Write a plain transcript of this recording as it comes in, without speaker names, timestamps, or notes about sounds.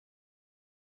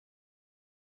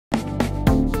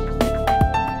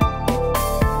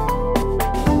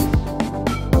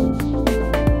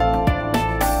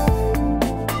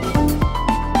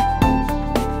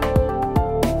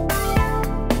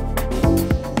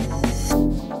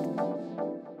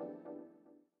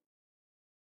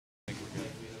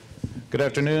Good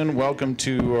afternoon. Welcome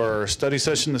to our study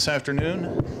session this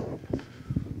afternoon.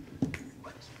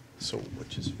 So,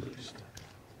 which is first?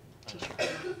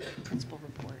 Principal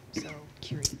report, so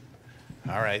Curie.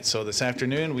 All right, so this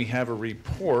afternoon we have a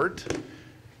report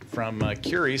from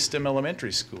Curie STEM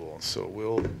Elementary School. So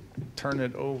we'll turn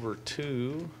it over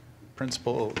to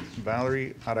Principal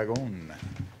Valerie Aragon.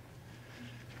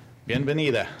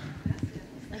 Bienvenida.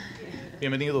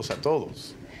 Bienvenidos a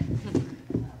todos.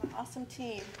 Awesome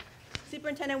team.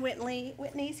 Superintendent Whitney,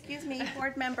 excuse me,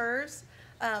 board members.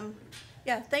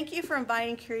 Yeah, thank you for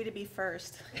inviting Curie to be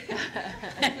first.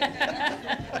 And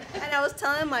I was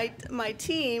telling my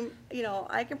team, you know,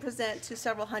 I can present to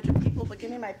several hundred people, but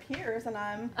give me my peers and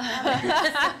I'm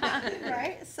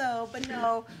right? So, but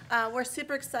no, we're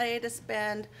super excited to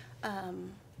spend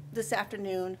this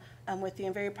afternoon with you.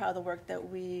 I'm very proud of the work that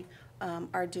we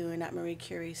are doing at Marie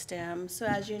Curie STEM. So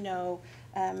as you know,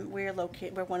 we're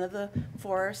one of the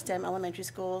 4 STEM elementary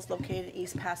schools located in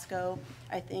East Pasco.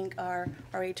 I think our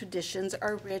traditions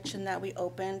are rich in that we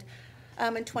opened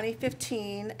in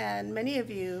 2015, and many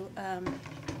of you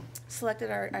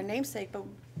selected our namesake, but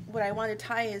what I want to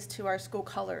tie is to our school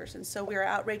colors. And so we are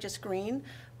outrageous green,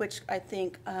 which I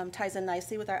think ties in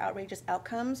nicely with our outrageous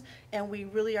outcomes, and we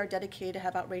really are dedicated to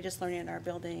have outrageous learning in our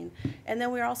building. And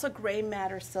then we're also gray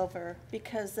matter silver,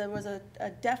 because there was a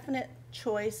definite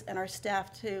choice in our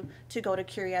staff to go to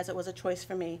Curie, as it was a choice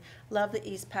for me. Love the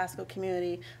East Pasco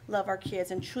community, love our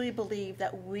kids, and truly believe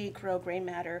that we grow gray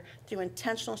matter through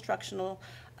intentional instructional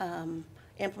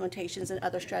implementations and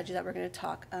other strategies that we're going to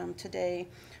talk today.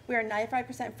 We are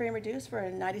 95% free and reduced. We're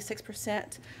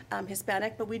 96%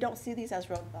 Hispanic, but we don't see these as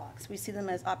roadblocks. We see them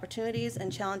as opportunities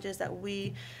and challenges that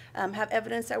we have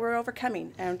evidence that we're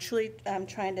overcoming, and truly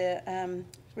trying to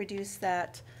reduce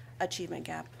that achievement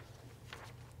gap.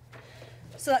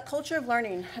 So that culture of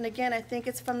learning, and again, I think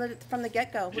it's from the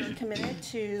get-go. We're committed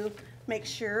to make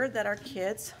sure that our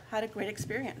kids had a great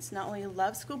experience, not only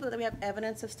love school, but that we have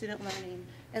evidence of student learning.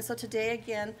 And so today,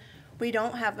 again, we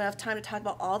don't have enough time to talk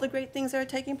about all the great things that are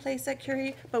taking place at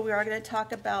Curie, but we are going to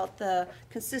talk about the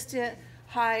consistent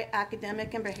high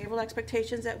academic and behavioral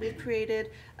expectations that we've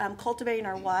created, cultivating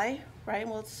our why, right? And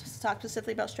we'll talk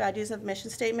specifically about strategies of mission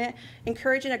statement,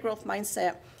 encouraging a growth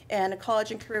mindset, and a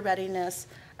college and career readiness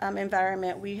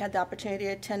environment. We had the opportunity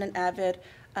to attend an AVID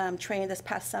training this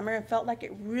past summer and felt like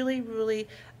it really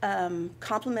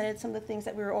complemented some of the things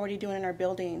that we were already doing in our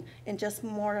building in just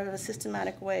more of a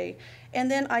systematic way.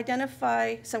 And then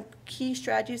identify some key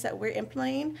strategies that we're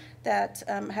implementing that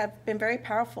have been very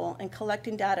powerful in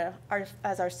collecting data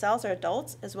as ourselves, our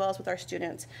adults, as well as with our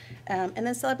students. And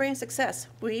then celebrating success.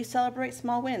 We celebrate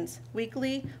small wins,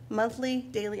 weekly, monthly,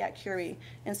 daily at Curie.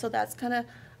 And so that's kind of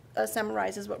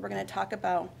summarizes what we're going to talk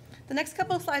about. The next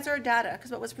couple of slides are our data,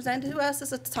 because what was presented to us is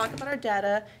to talk about our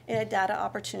data and a data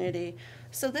opportunity.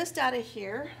 So this data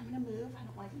here, I'm going to move, I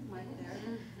don't like the mic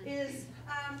there, is,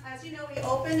 as you know, we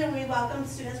opened and we welcomed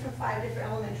students from 5 different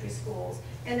elementary schools.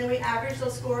 And then we averaged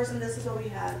those scores, and this is what we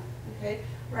had, okay?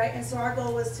 Right, and so our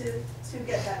goal was to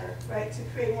get better, right? To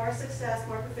create more success,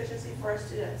 more proficiency for our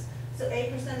students. So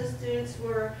 8% of the students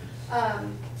were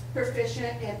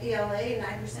proficient in ELA and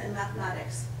 9% in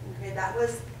mathematics. Okay, that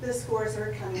was the scores they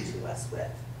were coming to us with.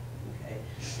 Okay,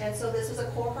 and so this was a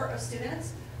cohort of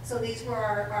students. So these were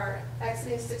our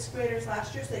exiting 6th graders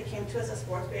last year. So they came to us as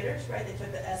 4th graders, right? They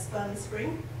took the SBA in the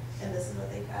spring, and this is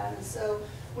what they've had. And so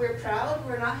we're proud.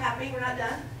 We're not happy. We're not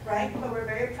done, right? But we're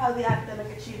very proud of the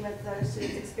academic achievements that our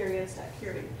students experienced at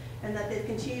Curie, and that they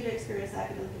continue to experience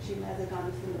academic achievement as they've gone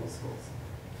into middle schools.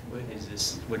 What is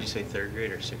this? What did you say? 3rd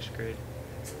grade or 6th grade?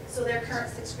 So they're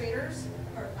current 6th graders,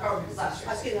 or last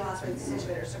grade, 6th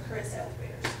graders, so current 7th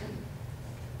graders.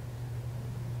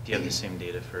 Do you have the same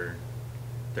data for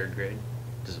 3rd grade?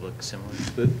 Does it look similar?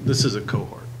 This is a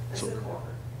cohort. This is a cohort.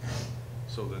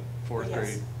 So the 4th Yes.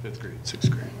 grade, 5th grade,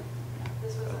 6th grade.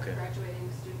 This was Okay. our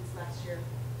graduating students last year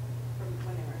from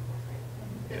when they were in 4th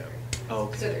grade. Yeah. Oh,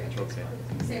 okay. So they're Okay.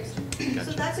 Same student.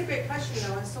 Gotcha. So that's a great question,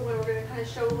 though, and so what we're going to kind of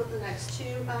show what the next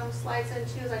 2 slides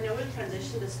into is I know we've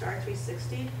transitioned to STAR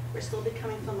 360. We're still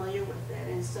becoming familiar with it,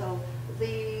 and so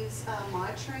these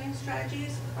monitoring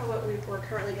strategies are what we're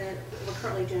currently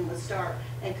doing with STAR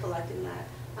and collecting that.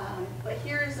 But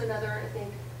here's another, I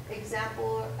think,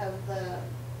 example of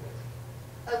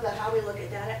how we look at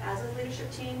data as a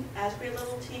leadership team, as grade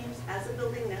level teams, as a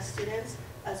building, as students,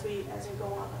 as we go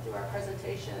on through our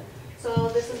presentation. So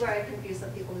this is where I confuse some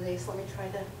people today, so let me try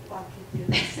to walk you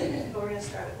through this. But we're going to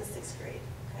start with the 6th grade,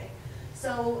 okay?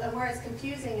 So where it's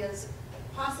confusing is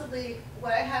possibly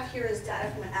what I have here is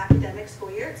data from an academic school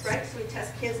year, right? So we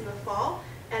test kids in the fall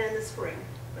and in the spring,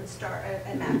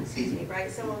 and math, excuse me,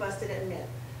 right? Some of us did it in mid.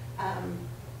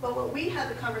 But what we had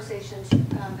the conversation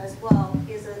as well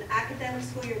is an academic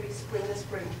school year be spring to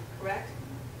spring, correct?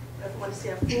 If we want to see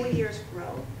a full year's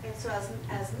growth. And so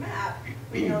as MAP,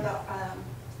 we know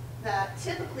that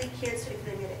typically kids, if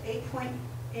they get an 8-point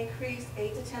increase,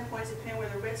 8 to 10 points, depending where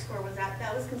the RIT score was at,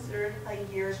 that was considered a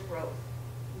year's growth.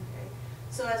 Okay?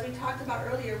 So as we talked about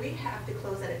earlier, we have to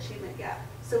close that achievement gap.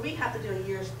 So we have to do a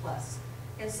year's plus.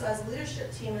 And so as a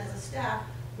leadership team and as a staff,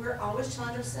 we're always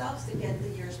challenging ourselves to get the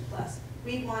year's plus.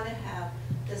 We want to have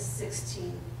the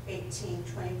 16, 18,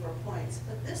 24 points.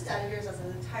 But this data here is as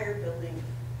an entire building,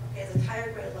 okay, as an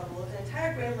entire grade level. If an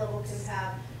entire grade level can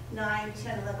have 9,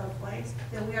 10, 11 points,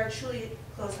 then we are truly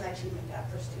closing that achievement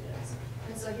gap for students.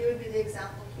 And so here would be the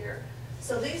example here.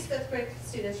 So these 5th grade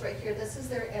students right here, this is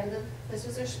their this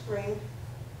was their spring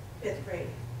 5th grade,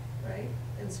 right?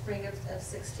 In spring of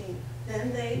 16.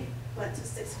 Then they went to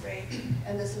 6th grade,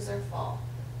 and this is their fall.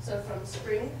 So from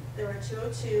spring, they were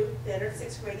 202, they entered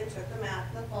 6th grade, they took the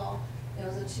math in the fall, it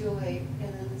was a 208,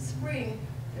 and then in the spring,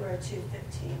 they were a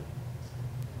 215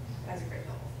 as a grade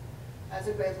level. As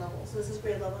a grade level, so this is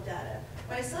grade level data.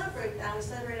 When I celebrate that, we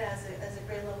celebrate it as a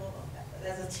grade level,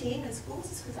 as a team in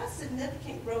schools, because that's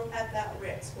significant growth at that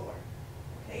RIT score.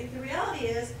 Okay, the reality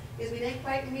is we didn't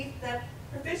quite meet that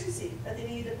proficiency that they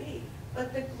needed to be,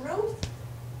 but the growth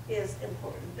is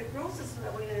important. The growth is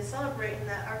that we need to celebrate, and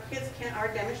that our kids are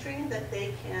demonstrating that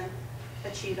they can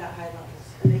achieve at high levels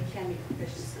and they can meet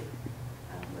proficiency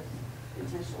with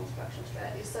intentional instructional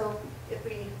strategies. So if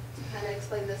we kind of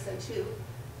explain this in two,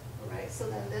 right? So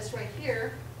then this right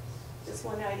here, this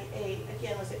 198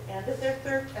 again was the end of their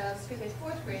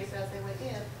 4th grade. So as they went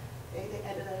in, they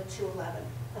ended at a 211,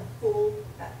 a full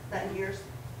that year's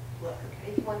look.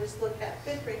 Okay, if you want to just look at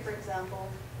 5th grade, for example,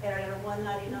 and at a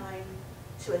 199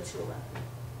 to a 211.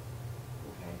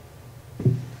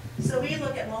 Okay. So we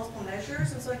look at multiple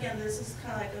measures, and so again, this is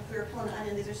kind of like if we were pulling an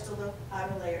onion, these are still the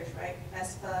outer layers, right?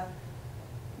 ESPA,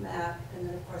 MAP, and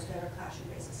then of course we have our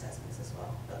classroom-based assessments as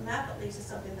well. But MAP at least is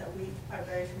something that we are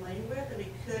very familiar with, and we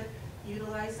could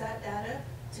utilize that data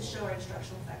to show our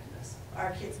instructional effectiveness.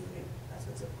 Our kids moving, that's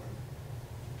what's important.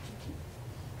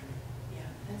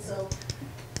 Yeah, and so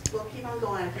we'll keep on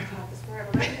going. I can talk this forever.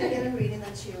 But again, I'm reading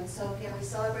them too. And so again, we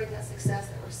celebrate that success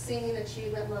that we're seeing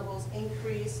achievement levels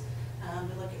increase.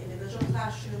 We look at individual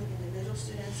classroom, individual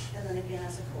students, and then again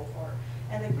as a cohort.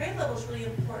 And the grade level is really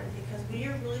important because we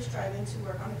are really striving to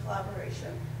work on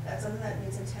collaboration. That's something that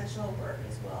needs intentional work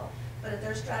as well. But if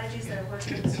there are strategies that are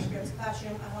working in Mrs. Grimm's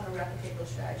classroom, I want to replicate those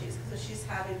strategies. Because if she's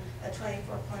having a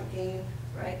 24-point gain,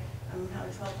 right, I'm having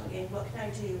a 12-point gain, what can I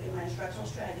do in my instructional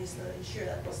strategies to ensure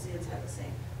that those students have the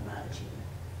same amount of achievement?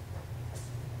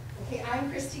 Okay, I'm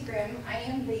Christy Grimm. I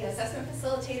am the assessment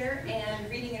facilitator and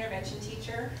reading intervention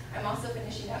teacher. I'm also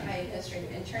finishing up my administrative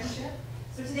internship.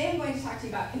 So today I'm going to talk to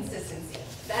you about consistency.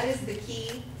 That is the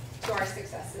key to our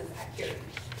successes at Curie.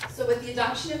 So with the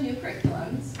adoption of new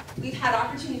curriculums, we've had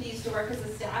opportunities to work as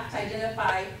a staff to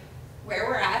identify where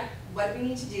we're at, what do we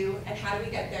need to do, and how do we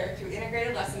get there through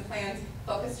integrated lesson plans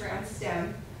focused around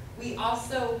STEM. We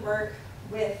also work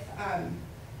with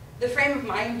the frame of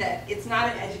mind that it's not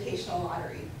an educational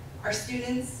lottery. Our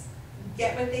students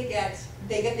get what they get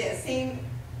the same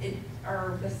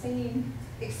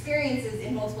experiences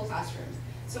in multiple classrooms.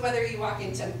 So whether you walk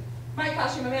into my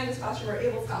classroom, Amanda's classroom, or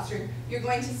Abel's classroom, you're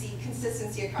going to see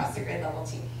consistency across the grade level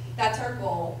team. That's our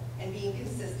goal, and being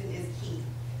consistent is key.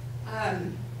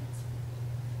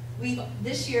 We've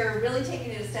this year really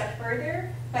taken it a step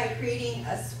further by creating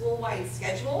a school-wide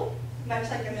schedule, much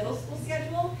like a middle school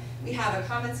schedule. We have a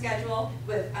common schedule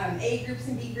with A groups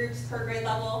and B groups per grade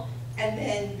level, and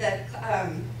then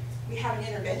we have an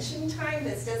intervention time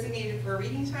that's designated for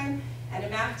reading time and a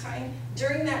math time.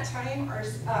 During that time, our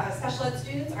special ed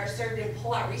students are served in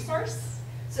pull-out resource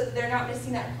so that they're not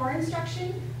missing that core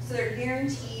instruction, so they're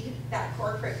guaranteed that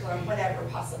core curriculum whenever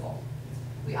possible.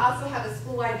 We also have a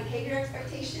school-wide behavior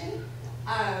expectation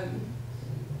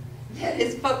that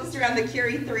is focused around the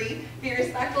Curie 3, be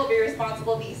respectful, be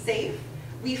responsible, be safe.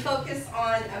 We focus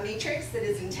on a matrix that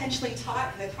is intentionally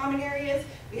taught in the common areas.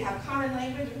 We have common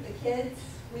language with the kids.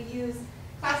 We use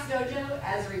Class Dojo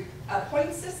as a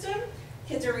point system.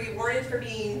 Kids are rewarded for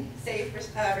being safe,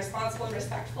 responsible, and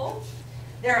respectful.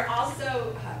 There are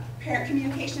also parent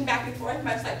communication back and forth,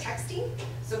 much like texting,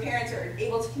 so parents are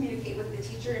able to communicate with the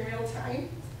teacher in real time.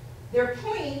 Their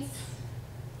points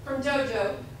from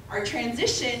Dojo are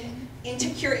transitioned into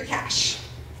Curie Cash.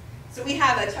 So we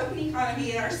have a token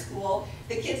economy in our school.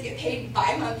 The kids get paid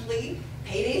bi-monthly.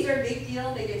 Paydays are a big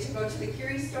deal. They get to go to the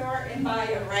Curie store and buy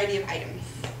a variety of items.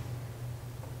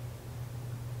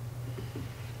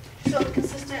 So the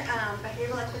consistent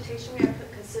behavioral expectation, we have to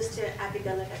put consistent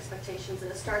academic expectations,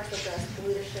 and it starts with the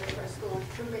leadership of our school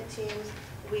improvement teams.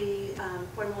 We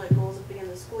formulate goals at the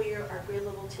beginning of the school year. Our grade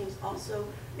level teams also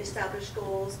establish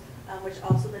goals, which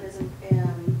also then is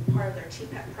part of their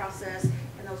TPEC process,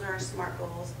 and those are our SMART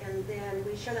goals. And then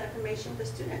we share that information with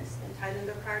the students and tie them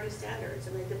to priority standards,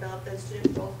 and they develop those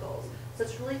student growth goals. So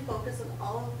it's really focused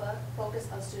on focus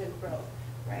on student growth,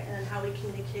 right? And then how we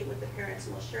communicate with the parents,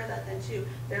 and we'll share that then too.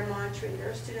 They're monitoring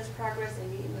their students' progress and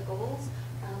meeting the goals,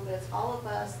 but it's all of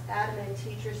us, admin,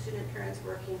 teachers, student, parents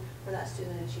working for that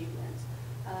student achievement.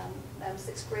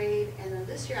 Sixth grade, and then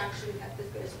this year actually we had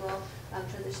fifth grade as well,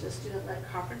 transition to student-led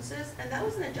conferences, and that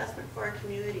was an adjustment for our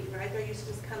community, right? They're used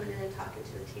to just coming in and talking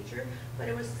to the teacher, but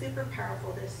it was super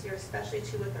powerful this year, especially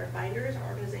too with our binders, our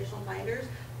organizational binders,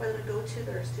 where they would go to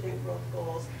their student growth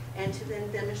goals and to then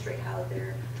demonstrate how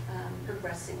they're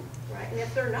progressing, right? And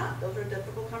if they're not, those are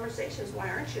difficult conversations. Why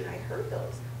aren't you? And I heard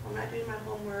those. I'm not doing my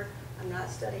homework, I'm not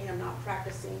studying, I'm not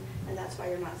practicing, and that's why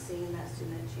you're not seeing that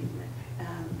student achievement.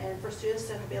 And for students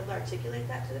to be able to articulate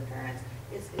that to the parents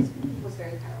was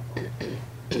very powerful.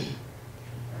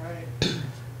 All right.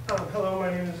 Hello, my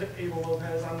name is Abel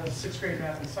Lopez. I'm the sixth grade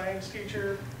math and science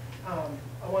teacher.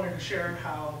 I wanted to share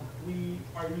how we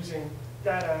are using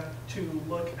data to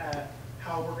look at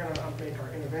how we're going to make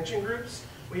our intervention groups.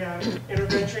 We have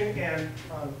intervention and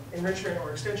enrichment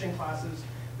or extension classes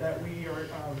that we are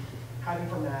having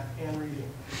for math and reading.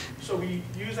 So we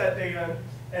use that data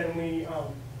and we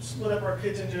split up our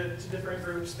kids into different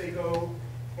groups. They go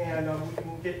and we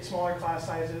can get smaller class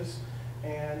sizes,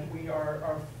 and we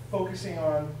are focusing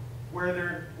on where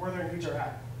their needs are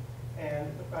at. And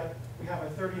we have a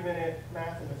 30-minute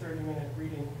math and a 30-minute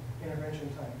reading intervention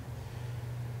time.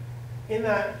 In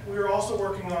that, we're also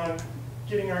working on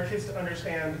getting our kids to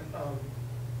understand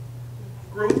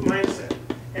growth mindset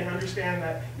and understand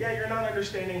that, yeah, you're not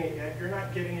understanding it yet, you're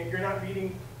not getting it, you're not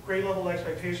meeting grade level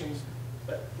expectations,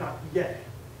 but not yet.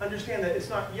 Understand that it's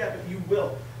not yet, but you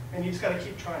will, and you just got to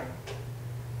keep trying.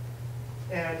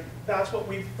 And that's what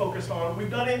we've focused on.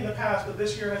 We've done it in the past, but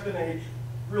this year has been a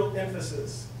real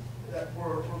emphasis that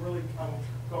we're really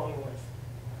going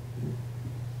with.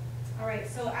 All right,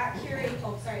 so at Curie,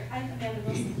 I'm Amanda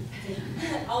Wilson.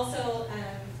 Also,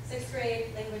 sixth grade,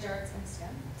 language arts, and STEM.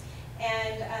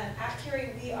 And at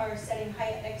Curie, we are setting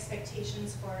high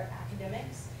expectations for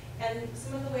academics. And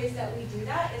some of the ways that we do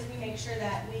that is we make sure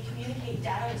that we communicate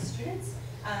data with students.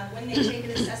 When they take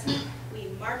an assessment, we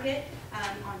mark it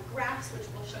on graphs, which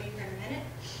we'll show you here in a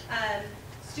minute.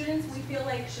 Students, we feel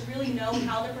like, should really know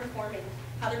how they're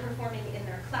performing in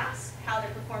their class, how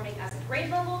they're performing as a grade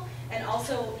level, and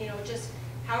also, just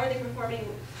how are they performing,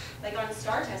 like on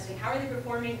STAR testing, how are they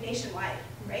performing nationwide,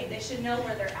 right? They should know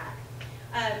where they're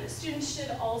at. Students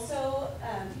should also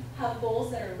have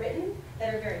goals that are written,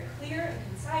 that are very clear and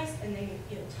concise, and they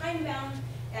time-bound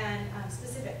and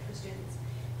specific for students.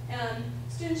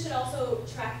 Students should also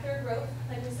track their growth.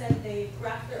 Like we said, they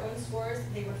graph their own scores.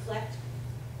 They reflect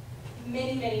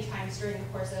many, many times during the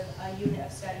course of a unit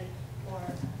of study.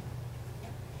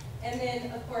 And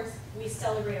then, of course, we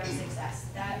celebrate our success.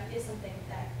 That is something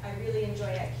that I really enjoy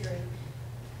at Curie.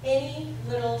 Any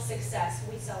little success,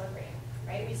 we celebrate,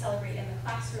 right? We celebrate in the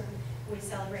classroom. We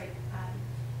celebrate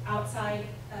outside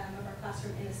of our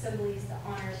classroom in assemblies that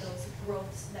honor those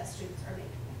growths that students are making.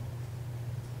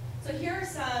 So here are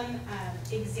some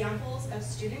examples of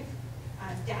student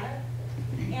data.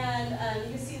 And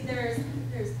you can see there's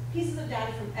pieces of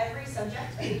data from every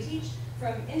subject that we teach,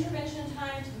 from intervention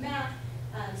time to math,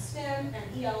 STEM,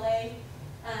 and ELA.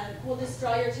 We'll just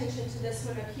draw your attention to this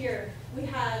one up here. We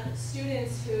have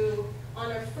students who, on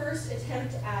their first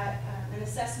attempt at an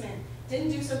assessment,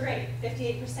 didn't do so great,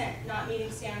 58%, not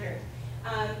meeting standard.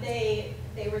 They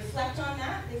reflect on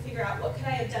that, they figure out what could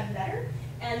I have done better,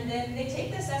 and then they take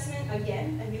the assessment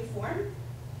again, a new form,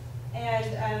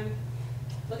 and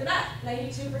look at that,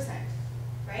 92%,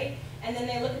 right? And then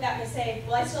they look at that and they say,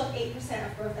 well, I still have 8%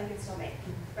 of growth I can still make,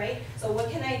 right? So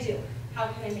what can I do? How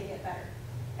can I make it better?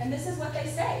 And this is what they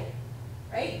say,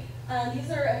 right? These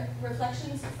are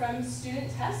reflections from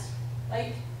student tests.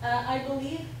 Like, I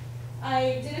believe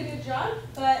I did a good job,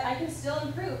 but I can still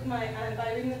improve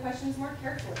by reading the questions more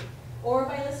carefully, or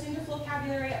by listening to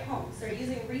vocabulary at home, so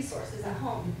using resources at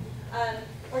home.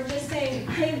 Or just saying,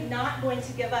 I'm not going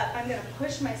to give up, I'm going to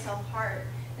push myself hard.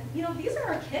 And these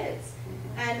are our kids.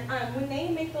 And when they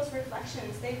make those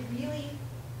reflections, they can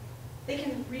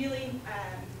really,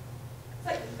 it's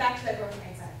like back to that growth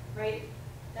mindset, right?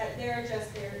 That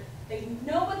they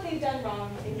know what they've done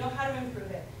wrong, they know how to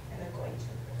improve it, and they're going to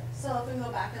improve it. So if we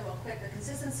go back a little quick, the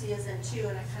consistency is in two,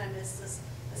 and I kind of missed this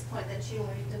this point that you,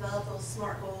 when we develop those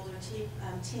SMART goals or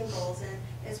team goals, and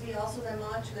as we also then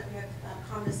monitor that we have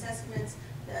common assessments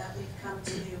that we've come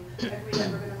to agree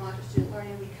that we're going to monitor student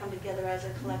learning, we come together as a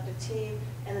collective team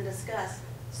and then discuss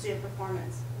student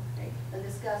performance, okay? And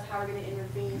discuss how we're going to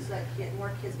intervene so that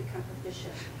more kids become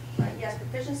proficient. Right? Yes,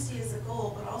 proficiency is the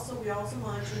goal, but also we also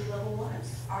monitor level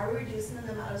ones. Are we reducing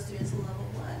the amount of students in level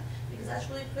one? Because that's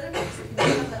really critical. So it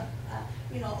becomes a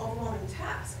overwhelming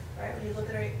task, right? When you look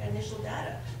at our initial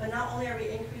data. But not only are we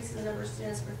increasing the number of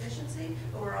students proficiency,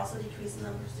 but we're also decreasing the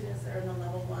number of students that are in the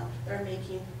level one that are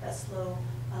making that slow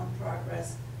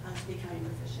progress to becoming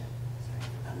proficient.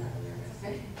 Sorry, I'm not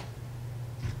really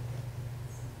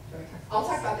I'll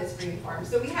talk about this green form.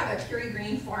 So we have a Curie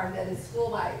Green form that is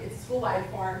school-wide. It's a school-wide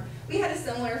form. We had a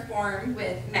similar form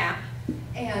with MAP,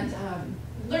 and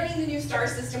learning the new STAR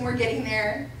system, we're getting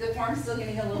there. The form's still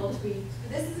getting a little tweaked.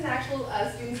 This is an actual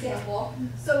student sample.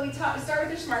 So we start with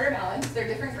their Smarter Balance, their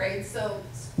different grades. So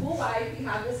school-wide, we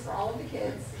have this for all of the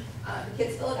kids. The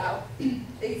kids fill it out.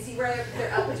 They can see where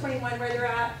they're up to 21, where they're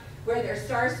at, where their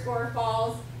STAR score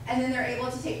falls, and then they're able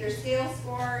to take their scale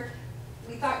score.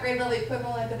 We thought grade level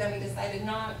equivalent, but then we decided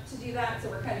not to do that, so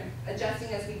we're kind of adjusting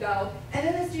as we go. And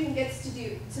then the student gets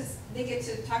they get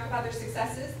to talk about their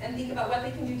successes and think about what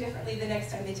they can do differently the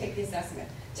next time they take the assessment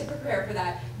to prepare for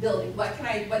that building. What did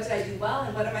I do well,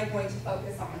 and what am I going to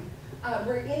focus on?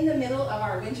 We're in the middle of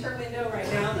our winter window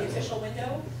right now, the official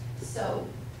window, so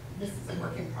this is a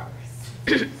work in progress.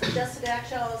 So Jessica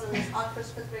actually was in this Oxford's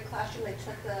 5th grade classroom. They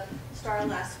took the STAR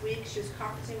last week. She was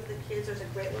conferencing with the kids. There's a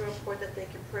great little report that they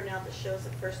can print out that shows the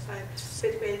first time.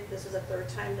 5th grade, this is the 3rd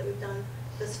time that we've done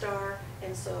the STAR.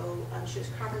 And so she was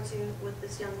conferencing with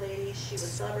this young lady. She was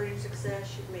celebrating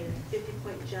success. She made a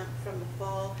 50-point jump from the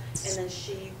fall. And then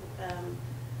she,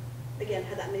 again,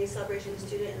 had that mini celebration with the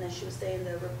student. And then she was saying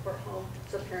the report home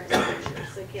so parents can picture.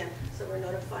 So again, so we're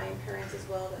notifying parents as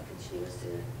well that continuous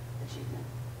student achievement.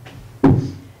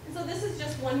 So this is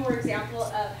just one more example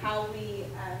of how we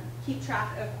keep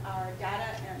track of our data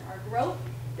and our growth.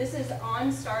 This is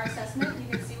on STAR assessment.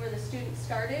 You can see where the students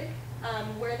started,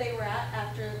 where they were at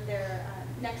after their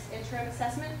next interim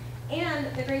assessment.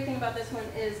 And the great thing about this one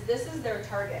is this is their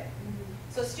target.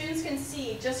 So students can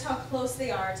see just how close they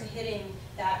are to hitting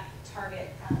that target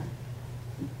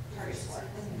score.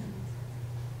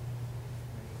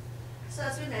 So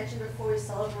as we mentioned before, we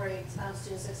celebrate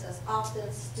student success.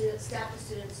 Often staff to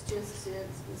students, students to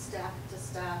students, and staff to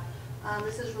staff.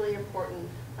 This is really important.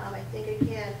 I think,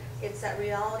 again, it's that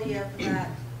reality of that,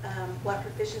 what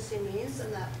proficiency means.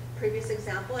 In that previous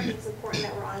example, I think it's important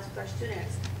that we're honest with our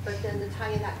students. But then the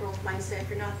tying in that growth mindset, if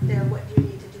you're not there, what do you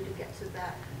need to do to get to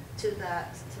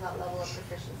that level of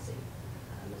proficiency?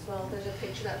 As well, there's a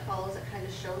picture that follows that kind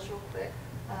of shows real quick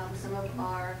some of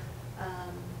our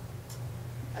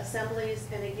assemblies,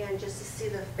 and again, just to see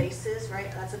the faces,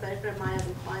 right? That's a benefit of mine as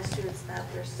inclined students, that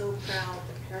they're so proud,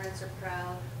 the parents are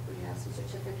proud. We have some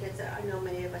certificates that I know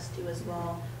many of us do as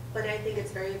well. But I think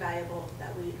it's very valuable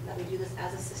that we do this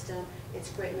as a system. It's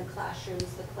great in the classrooms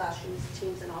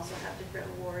teams, and also have different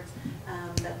awards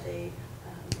that they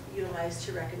utilize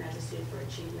to recognize a student for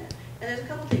achievement. And there's a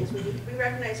couple things. We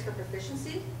recognize for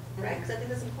proficiency, right? Because I think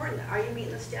that's important. Are you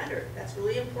meeting the standard? That's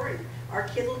really important. Our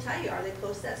kids will tell you, are they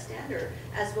close to that standard?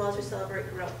 As well as we celebrate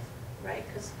growth, right?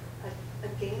 Because a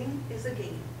gaining is a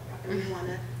gain, and we want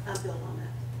to build on that.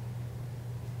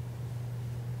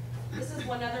 This is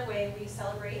one other way we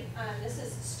celebrate. This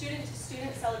is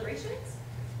student-to-student celebrations.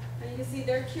 And you can see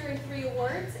they're Curie 3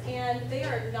 awards, and they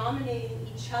are nominating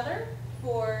each other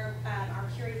for our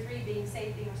Curie 3, being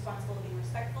safe, being responsible, being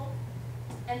respectful.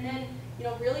 And then,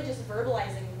 really just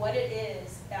verbalizing what it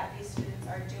is that these students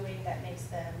are doing that makes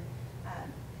them,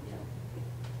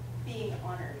 being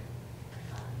honored.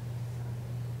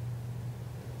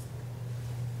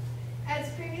 As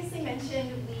previously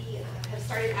mentioned, we have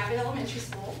started Abbott Elementary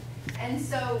School, and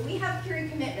so we have Curie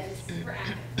commitments for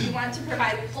Abbott. We want to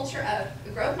provide a culture of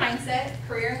a growth mindset,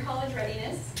 career and college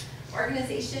readiness,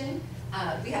 organization.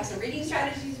 We have some reading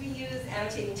strategies we use,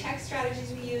 annotating text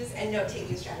strategies we use, and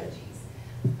note-taking strategies.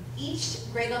 Each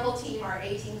grade level team, our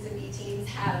A teams and B teams,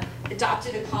 have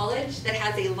adopted a college that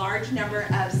has a large number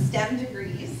of STEM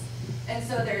degrees. And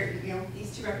so they're,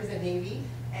 these two represent Navy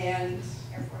and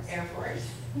Air Force.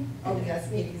 Oh yes,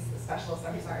 Navy's the specialist,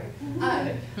 I'm sorry.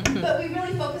 But we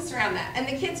really focus around that. And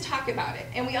the kids talk about it.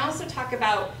 And we also talk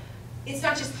about, it's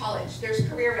not just college, there's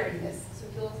career readiness. So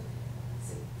if you'll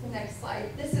see the next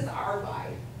slide, this is our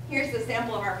why. Here's the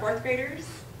sample of our 4th graders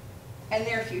and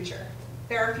their future.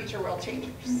 They're our future world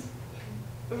changers.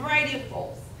 A variety of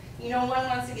goals. One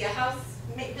wants to be a house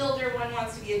builder, one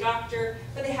wants to be a doctor,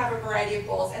 but they have a variety of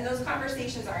goals. And those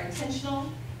conversations are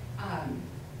intentional.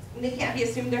 They can't be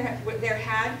assumed they're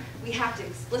had. We have to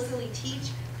explicitly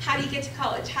teach how do you get to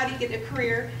college, how do you get a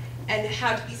career, and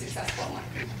how to be successful in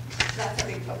life. That's our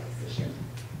big focus this year.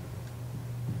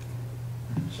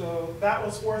 So that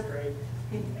was 4th grade.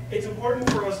 It's important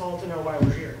for us all to know why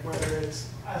we're here, whether it's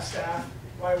as staff,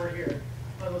 why we're here.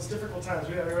 On those difficult times,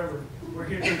 we gotta remember, we're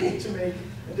here to make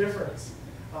a difference.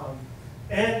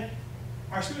 And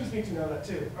our students need to know that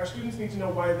too. Our students need to know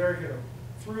why they're here.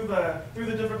 Through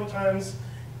the difficult times,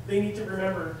 they need to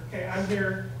remember, okay, I'm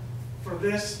here for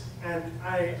this, and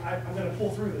I'm gonna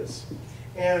pull through this.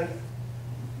 And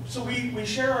so we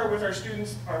share with our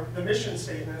students the mission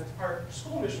statement, our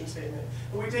school mission statement,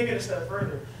 but we take it a step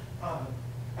further.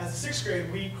 As a 6th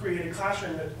grade, we created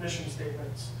classroom mission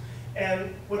statements.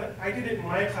 And when I did it in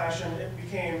my classroom, it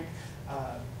became,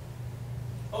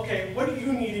 okay, what do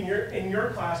you need in your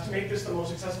class to make this the most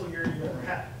successful year you've ever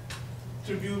had?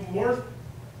 To do more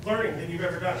learning than you've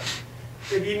ever done.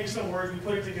 They gave me some words, we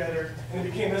put it together, and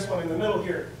it became this one in the middle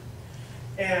here.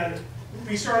 And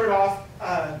we started off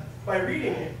by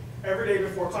reading it every day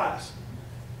before class.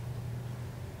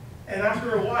 And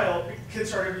after a while, kids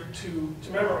started to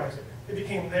memorize it. It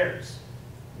became theirs.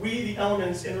 We, the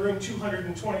elements in room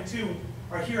 222,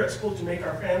 are here at school to make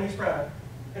our families proud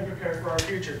and prepare for our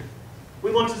future.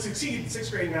 We want to succeed in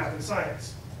 6th grade math and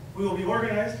science. We will be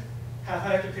organized, have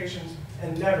high expectations,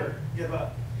 and never give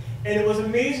up. And it was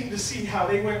amazing to see how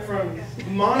they went from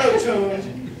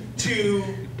monotone to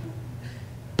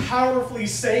powerfully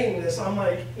saying this. I'm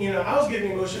like, I was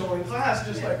getting emotional in class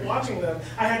just like watching them.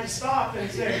 I had to stop and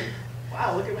say,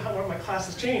 wow, look at how my class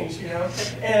has changed,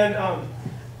 And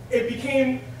it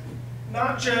became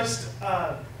not just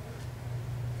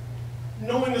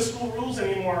knowing the school rules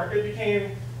anymore. It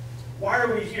became, why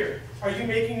are we here? Are you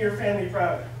making your family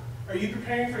proud? Are you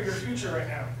preparing for your future right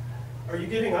now? Are you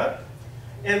giving up?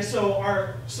 And so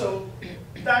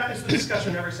that is the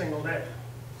discussion every single day.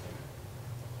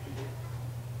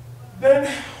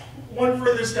 Then one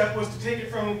further step was to take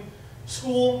it from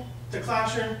school to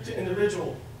classroom to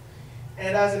individual.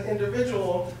 And as an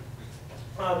individual,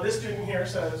 this student here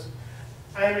says,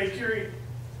 I am a Curie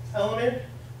element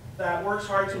that works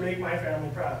hard to make my family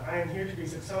proud. I am here to be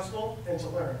successful and to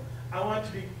learn. I want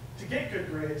to get good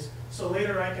grades so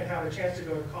later I can have a chance to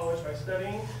go to college by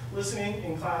studying, listening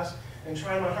in class, and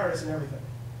trying my hardest in everything.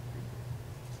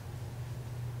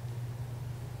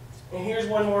 And here's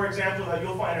one more example that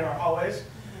you'll find in our hallways.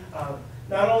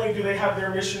 Not only do they have their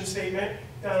mission statement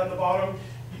down at the bottom,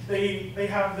 they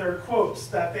have their quotes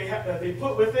that they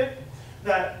put with it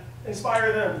that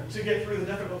inspire them to get through the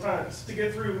difficult times, to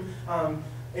get through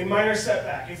a minor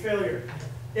setback, a failure.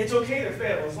 It's okay to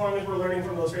fail as long as we're learning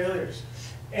from those failures.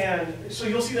 And so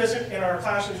you'll see this in our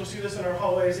classrooms, you'll see this in our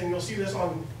hallways, and you'll see this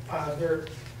on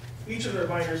each of their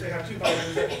binders. They have 2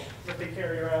 binders that they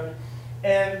carry around.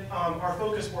 And our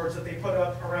focus boards that they put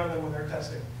up around them when they're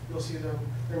testing. You'll see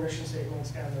their mission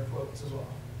statements and their quotes as well.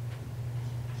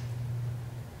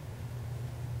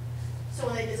 So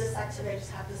when they did this activity, I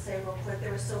just have to say real quick, they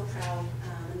were so proud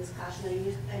in this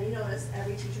classroom. And you notice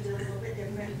every teacher did a little bit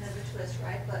different, has a twist,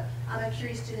 right? But I'm a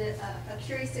Curie student, a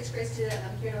Curie 6th grade student.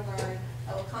 I'm here to learn.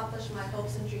 I will accomplish my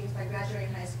hopes and dreams by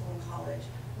graduating high school and college.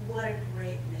 What a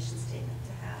great mission statement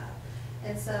to have.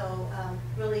 And so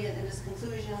really in this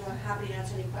conclusion, we're happy to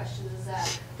answer any questions, is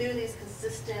that through these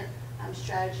consistent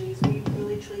strategies, we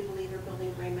really truly believe we're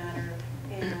building brain matter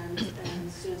and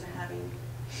students are having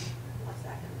lots of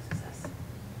academic success.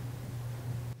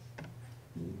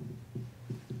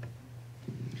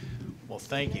 Well,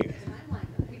 thank you.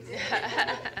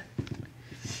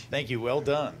 Thank you, well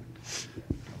done.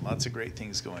 Lots of great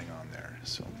things going on there.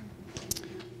 So,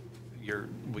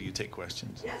 will you take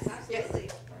questions? Yes, absolutely.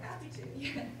 We're happy to.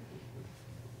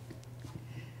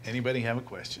 Anybody have a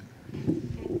question?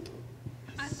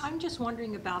 I'm just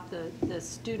wondering about the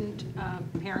student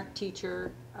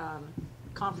parent-teacher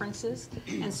conferences.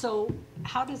 And so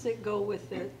how does it go with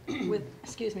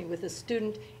the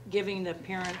student giving the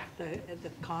parent the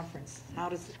conference? How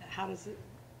does it?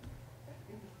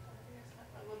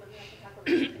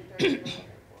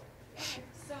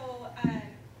 So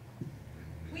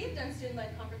we have done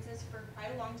student-led conferences for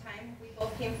quite a long time. We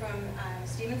both came from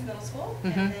Stevens Middle School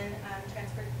and then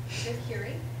transferred to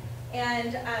Curie.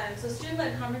 And so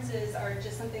student-led conferences are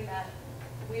just something that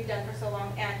we've done for so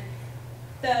long. And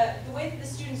the way that the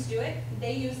students do it,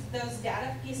 they use those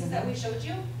data pieces that we showed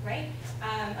you, right?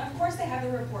 Of course they have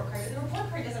the report card, but the report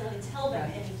card doesn't really tell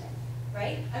them anything,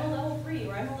 right? I'm a level 3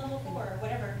 or I'm a level 4 or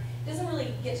whatever. It doesn't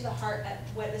really get to the heart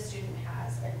of what the student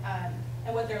has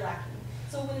and what they're lacking.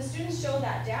 So when the students show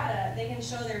that data, they can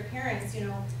show their parents, you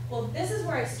know, well, this is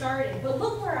where I started, but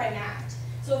look where I'm at.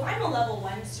 So if I'm a level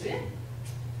 1 student,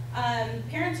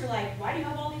 parents are like, why do you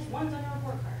have all these ones on your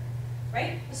report card,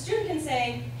 right? The student can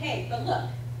say, hey, but look,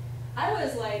 I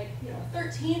was like, you know,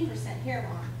 13% here,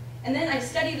 Mom. And then I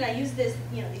studied and I used this,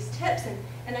 you know, these tips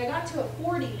and I got to a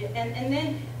 40 and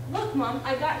then, look, Mom,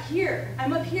 I got here.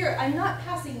 I'm up here. I'm not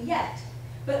passing yet,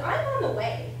 but I'm on the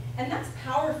way. And that's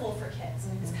powerful for kids.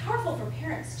 It's powerful for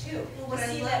parents too. Well, what to I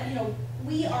see love- that, you know,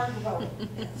 we are growing.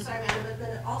 Sorry, Amanda, but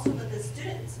then also with the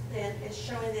students, then is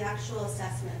showing the actual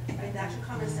assessment, right? The actual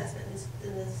common assessment,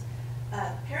 and this,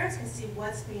 parents can see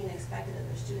what's being expected of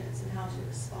their students and how to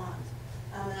respond.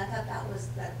 And I thought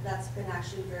that's been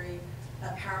actually very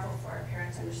powerful for our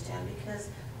parents to understand, because,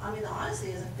 I mean,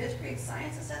 honestly, as a 5th grade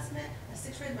science assessment, a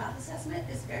 6th grade math assessment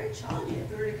is very challenging if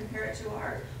we were to compare it to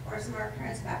some of our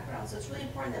parents' backgrounds. So it's really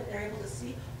important that they're able to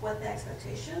see what the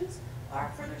expectations are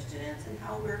for their students and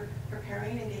how we're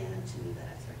preparing and getting them to meet that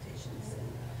expectations.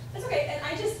 That's okay,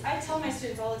 and I tell my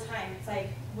students all the time, it's like,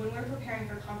 when we're preparing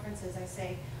for conferences, I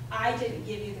say, I didn't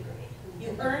give you the grade.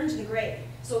 You earned the grade,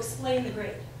 so explain the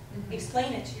grade.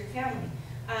 Explain it to your family.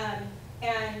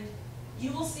 And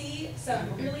you will see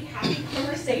some really happy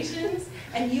conversations,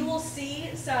 and you will see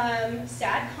some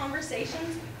sad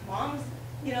conversations, moms,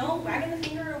 you know, wagging the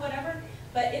finger or whatever,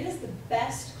 but it is the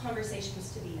best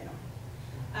conversations to be in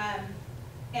on.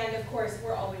 And of course,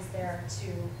 we're always there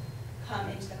to come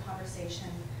into the conversation,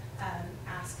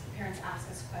 parents ask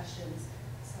us questions.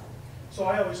 So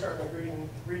I always start by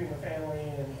greeting the family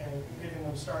and getting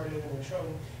them started and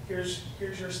showing, here's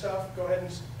your stuff, go ahead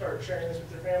and start sharing this with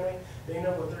their family. They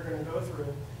know what they're going to go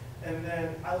through. And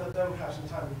then I let them have some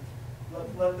time.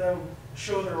 Let them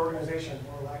show their organization,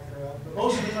 or lack thereof. But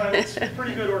most of the time, it's a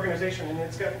pretty good organization, and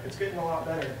it's getting a lot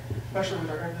better, especially with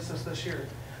our emphasis this year.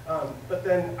 But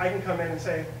then I can come in and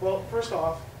say, well, first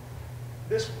off,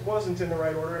 this wasn't in the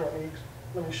right order.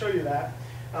 Let me show you that.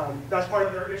 That's part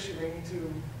of their issue. They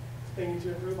need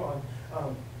to improve on.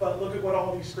 But look at what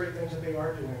all these great things that they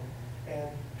are doing. And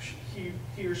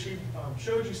he or she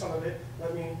showed you some of it.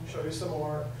 Let me show you some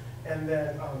more. And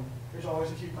then there's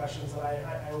always a few questions that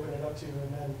I open it up to.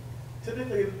 And then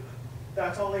typically,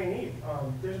 that's all they need.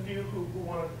 There's a few who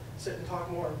want to sit and talk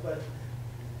more, but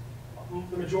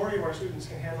the majority of our students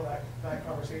can handle that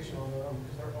conversation on their own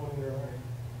because they're owning their learning.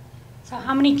 So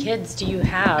how many kids do you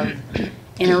have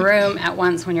in a room at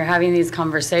once when you're having these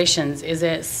conversations? Is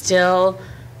it still,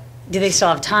 do they still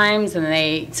have times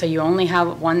and so you only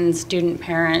have one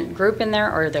student-parent group in there,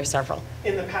 or are there several?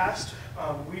 In the past,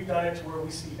 we've done it to where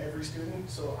we see every student.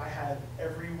 So I had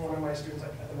every one of my students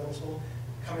at the middle school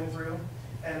coming through.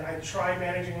 And I tried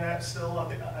managing that still at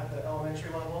the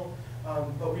elementary level.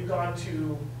 But we've gone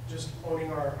to just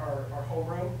owning our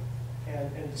homeroom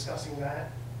and discussing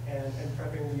that. And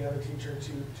prepping the other teacher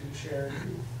to share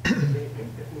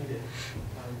if needed.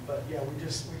 But yeah, we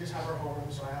just have our homeroom,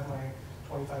 so I have my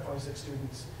 25, 26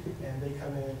 students, and they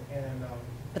come in and.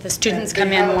 But the students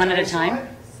come in one at a time?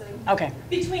 Okay.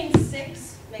 Between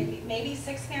 6, maybe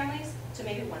 6 families to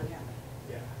maybe 1 family.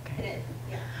 Yeah. Okay.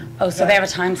 Yeah. Oh, so they have a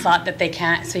time slot that they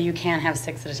can't, so you can't have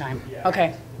 6 at a time? Yeah.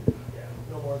 Okay. Yeah,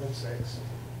 no more than 6.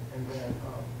 And then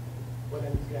when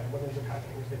there's a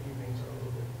happening, the evenings are a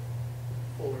little bit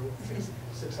fuller with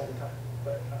 6 at a time.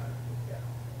 But yeah.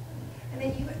 And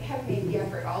then you have made the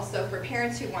effort also for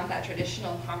parents who want that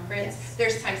traditional conference. Yes.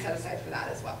 There's time set aside for that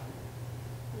as well.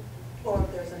 Or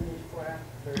if there's a need for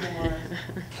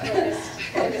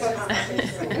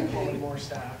more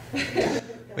staff.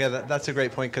 Yeah, that's a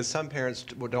great point, because some parents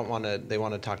don't want to, they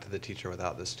want to talk to the teacher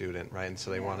without the student, right? And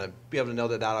so they want to be able to know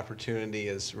that that opportunity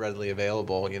is readily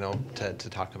available, you know, to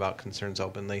talk about concerns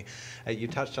openly. You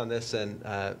touched on this, and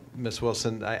Ms.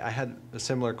 Wilson, I had a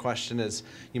similar question. As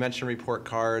you mentioned report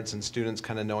cards and students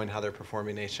kind of knowing how they're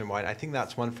performing nationwide. I think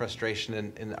that's one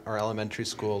frustration in our elementary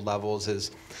school levels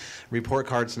is report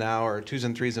cards now are 2s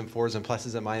and 3s and 4s and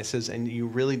pluses and minuses, and you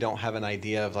really don't have an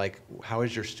idea of like, how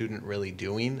is your student really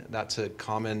doing? That's a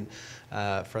common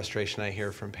frustration I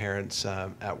hear from parents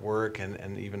at work,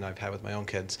 and even I've had with my own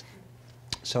kids.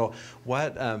 So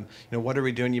what, what are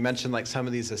we doing? You mentioned like some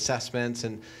of these assessments,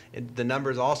 and the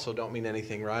numbers also don't mean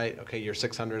anything, right? Okay, you're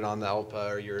 600 on the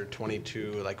ELPA, or you're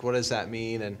 22. Like, what does that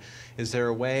mean? And is there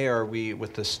a way, or are we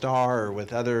with the STAR or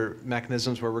with other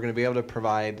mechanisms where we're going to be able to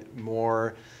provide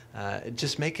more,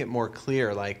 just make it more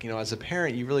clear? Like, as a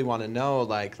parent, you really want to know,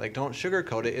 like don't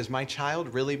sugarcoat it. Is my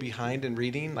child really behind in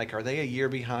reading? Like, are they a year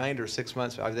behind or 6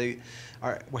 months? How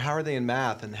are they in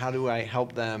math, and how do I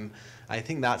help them? I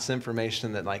think that's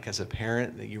information that, like, as a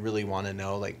parent, that you really want to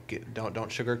know. Like, don't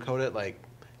sugarcoat it. Like,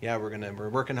 yeah, we're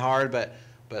working hard, but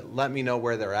but let me know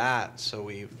where they're at, so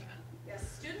we've,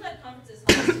 Yes, student-led conferences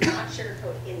help us to not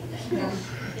sugarcoat anything.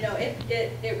 You know,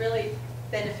 it really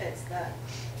benefits the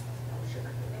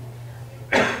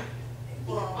sugarcoating.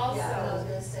 Also, Yeah. I was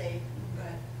gonna say,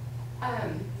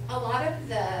 A lot of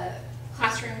the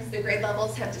classrooms, the grade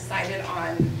levels have decided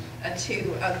on a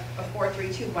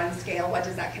 4-3-2-1 scale. What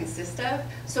does that consist of?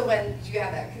 So when you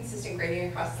have that consistent grading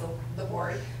across the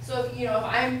board. So if, if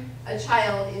I'm a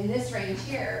child in this range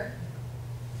here,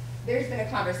 there's been a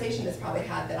conversation that's probably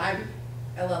had that I'm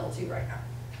a level 2 right now,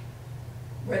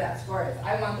 where that score is.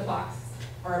 I want the box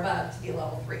or above to be a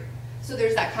level 3. So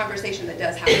there's that conversation that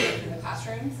does happen in the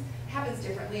classrooms. It happens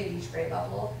differently at each grade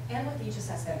level. And with each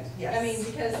assessment. Yes. I mean,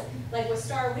 because like with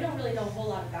STAR, we don't really know a whole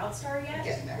lot about STAR yet.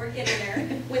 Getting there. We're getting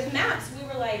there. With MAPS, we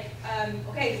were like,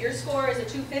 okay, your score is a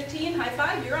 215, high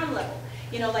five, you're on level.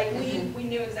 You know, like we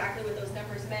knew exactly what those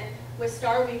numbers meant. With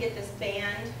STAR, we get this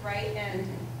band, right? And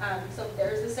so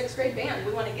there's the 6th grade band.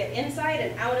 We want to get inside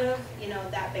and out of,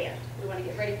 that band. We want to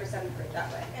get ready for 7th grade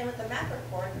that way. and with the MAP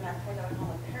report that went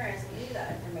home with parents, we need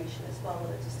that information as well,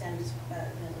 whether it's a STEM,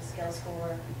 the scale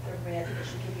score, their grade, it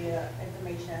should give you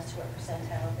information as to what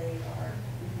percentile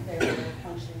they're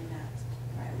functioning at,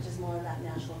 right? Which is more of that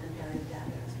national comparative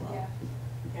data as well.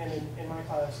 Yeah. And in my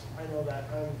class, I know that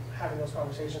I'm having those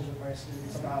conversations with my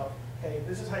students about, hey,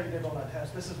 this is how you did on that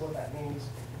test, this is what that means,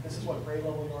 this is what grade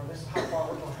level you are, this is how far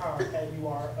or how ahead you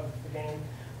are of the game,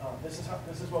 this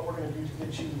is what we're going to do to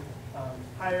get you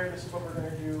higher, this is what we're going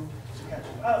to do to catch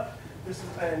you up, this is,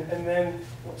 and then,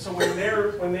 so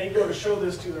when they go to show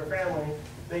this to their family,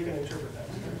 they can interpret that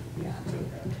to their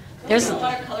family. There's a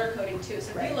lot of color coding too.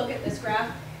 So if you look at this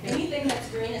graph, anything that's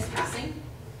green is passing.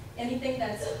 Anything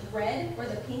that's red or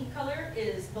the pink color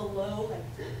is below,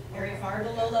 like very far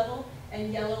below level,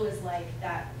 and yellow is like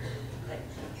that, like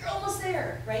you're almost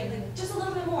there, right? Like just a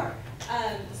little bit more.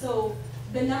 So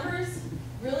the numbers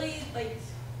really, like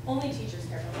only teachers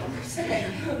care about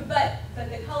numbers. but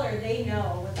the color, they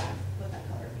know what that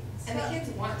color means. And the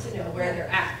kids want to know where they're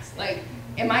at. Like,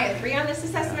 am I a 3 on this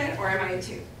assessment or am I a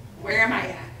 2? Where am I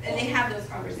at? And they have those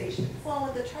conversations. Well,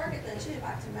 with the target then too,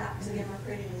 back to MAP, because again, we're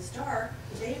creating the STAR,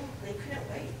 they couldn't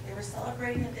wait. They were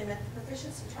celebrating that they met the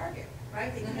proficiency target,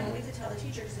 right? They couldn't wait to tell the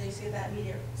teacher because they see that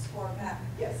immediate score back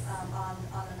Yes. on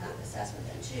the MAP assessment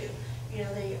then too.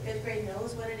 The 5th grade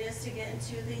knows what it is to get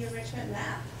into the enrichment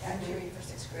math activity for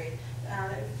 6th grade.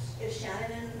 If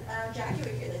Shannon and Jackie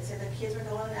were here, they'd say the kids were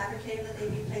going and advocating that they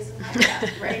be placed in high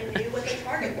math. They knew what the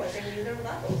target was, they knew their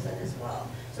levels then as well.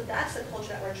 So that's the culture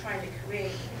that we're trying to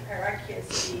create, to prepare our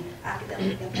kids to be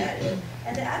academically competitive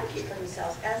and to advocate for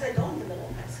themselves as they go into middle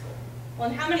and high school. Well,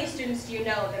 and how many students do you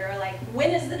know that are like,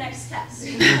 when is the next test?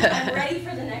 I'm ready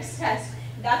for the next test.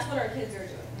 That's what our kids are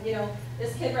doing.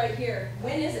 This kid right here,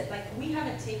 when is it? Like, we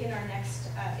haven't taken our next,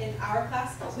 in our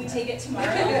class, we take it tomorrow.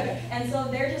 And so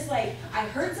they're just like, I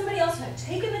heard somebody else had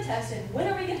taken the test, and when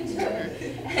are we going to do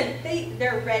it? And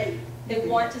they're ready. They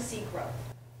want to see growth.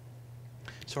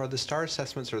 so are the STAR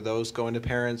assessments, are those going to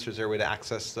parents, or is there a way to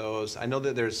access those? I know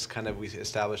that there's we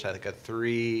established like a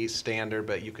 3 standard,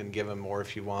 but you can give them more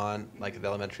if you want, like at the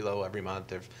elementary level every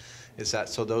month. Is that,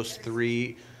 so those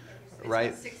 3,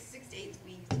 right? 6 to 8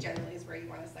 weeks generally is where you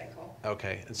want to cycle.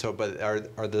 Okay, and so, but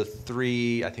are the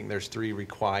 3, I think there's 3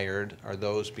 required, are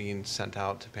those being sent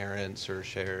out to parents or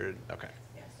shared? Okay.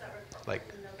 Yes, that report.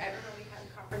 Like- In November, we had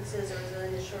conferences, there was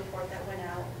an initial report that went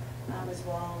out as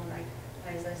well, and like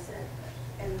as I said,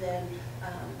 and then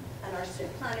and our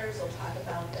student planners will talk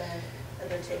about that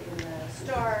they're taking the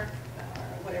STAR or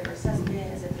whatever assessment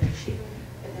is, if they're achieving,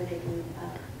 if they're making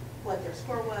what their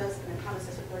score was, and the common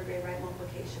assessment for 3rd grade, right,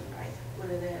 multiplication, right? What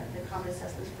are the common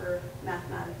assessments for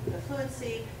mathematical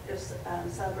fluency? They're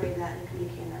celebrating that and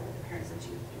communicating that with the parents into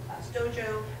class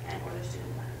dojo and or their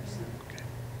student planners.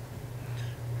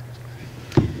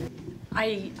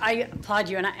 I applaud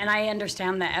you, and I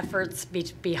understand the efforts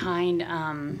behind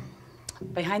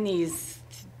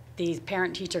these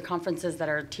parent-teacher conferences that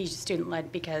are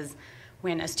student-led, because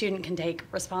when a student can take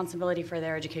responsibility for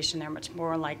their education, they're much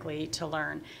more likely to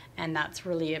learn, and that's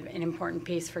really an important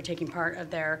piece for taking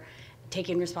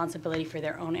responsibility for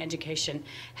their own education.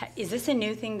 Is this a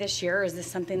new thing this year, or is this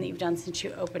something that you've done since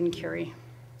you opened Curie?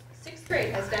 6th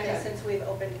grade has done it since we've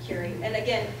opened Curie. And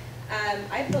again,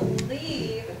 I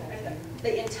believe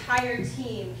the entire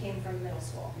team came from middle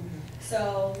school.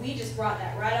 So we just brought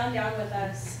that right on down with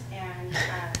us, and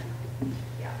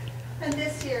yeah. And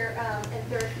this year, in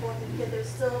 3rd, 4th, and 5th, there's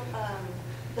still,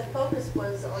 the focus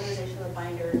was the organization of the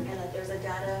binder, and that there's a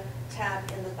data tab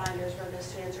in the binders where the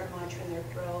students are monitoring their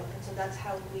growth. And so that's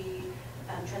how we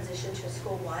transition to a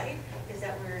school-wide, is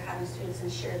that we're having students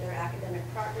and share their academic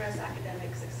progress,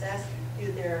 academic success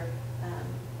through their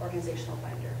organizational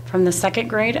binder. From the second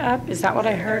grade up? Is that what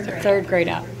I heard? Third grade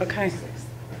up, okay.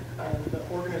 The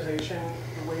organization,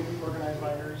 the way we organize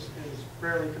binders is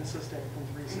fairly consistent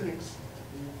from 3-6.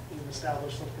 We've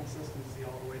established some consistency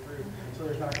all the way through, so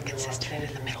there's not going to be a lot of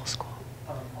changes in the middle school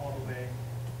all the way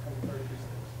from 3rd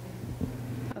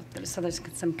through 6th. So there's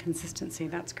some consistency,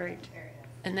 that's great.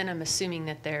 And then I'm assuming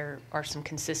that there are some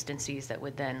consistencies that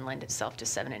would then lend itself to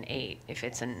 7 and 8 if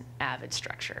it's an AVID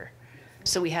structure.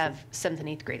 So we have 7th and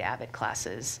 8th grade AVID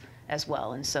classes as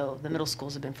well, and so the middle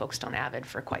schools have been focused on AVID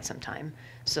for quite some time.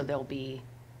 So they'll be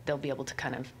able to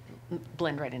kind of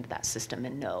blend right into that system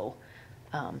and know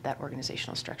that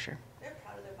organizational structure. They're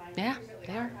proud of their binders. Yeah, Really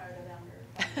they are. proud of their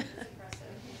binders. It's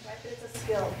impressive, right? But it's a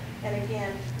skill. And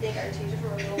again, I think our teachers were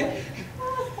a little like,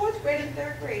 oh, 4th grade and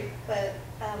 3rd grade. But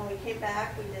when we came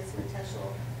back, we did some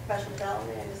intentional professional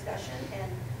development and discussion,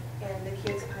 and the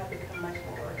kids have become much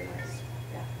more organized.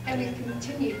 Yeah. And we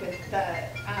continued with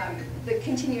the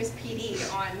continuous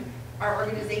PD on our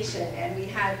organization, and we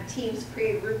had teams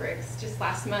create rubrics just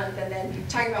last month, and then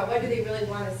talking about what do they really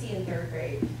want to see in 3rd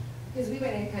grade. Because we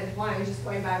went in kind of blind, just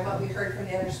going by what we heard from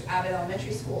the other AVID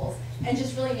elementary schools, and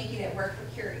just really making it work for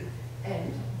Curie.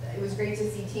 And it was great to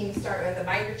see teams start with a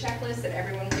binder checklist that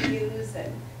everyone would use,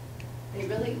 and they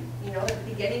really, you know, at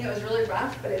the beginning it was really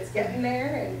rough, but it's getting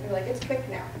there, and they're like, it's quick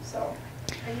now, so.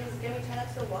 And he was giving me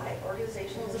to why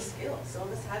organizational is a skill. Some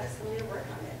of us have it, some need to work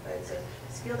on it, but it's a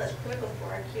skill that's critical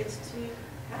for our kids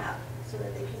to have so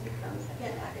that they can become,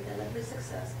 again, academically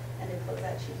success and then close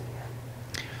that achievement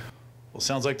gap. Well,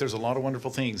 sounds like there's a lot of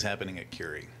wonderful things happening at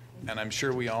Curie, and I'm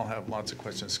sure we all have lots of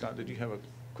questions. Scott, did you have a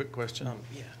quick question?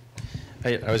 Yeah.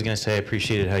 I was going to say I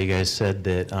appreciated how you guys said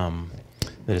that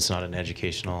that it's not an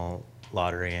educational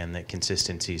lottery and that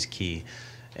consistency is key.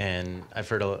 And I've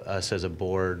heard us as a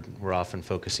board, we're often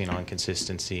focusing on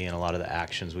consistency, and a lot of the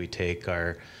actions we take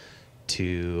are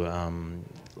to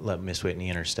let Ms. Whitney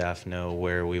and her staff know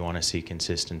where we want to see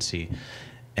consistency.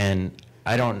 And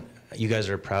you guys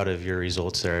are proud of your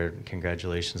results there.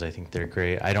 Congratulations, I think they're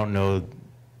great. I don't know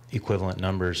equivalent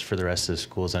numbers for the rest of the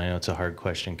schools, and I know it's a hard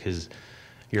question because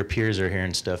your peers are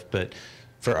hearing stuff, but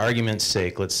for argument's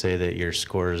sake, let's say that your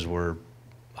scores were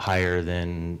higher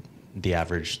than the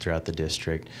average throughout the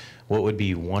district. What would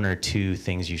be 1 or 2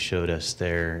 things you showed us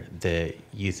there that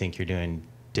you think you're doing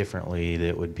differently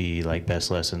that would be like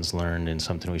best lessons learned and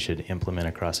something we should implement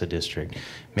across the district?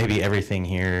 Maybe everything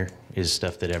here is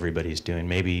stuff that everybody's doing.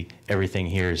 Maybe everything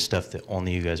here is stuff that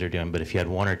only you guys are doing. But if you had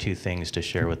 1 or 2 things to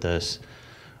share with us,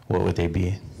 what would they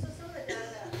be? So some of the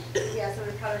data, yeah, so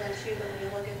we're proud of them too, but when you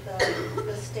look at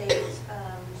the state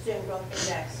student growth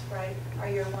index, right? Our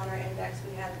year 1, our index,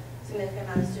 we had significant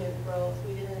amount of student growth.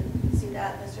 We didn't see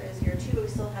that necessarily as year 2, but we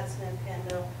still had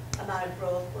significant amount of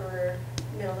growth. We're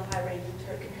middle to high range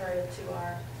comparative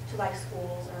to like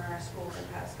schools or our schools in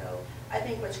Pasco. I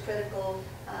think what's critical,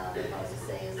 I was to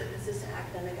say, is the consistent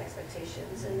academic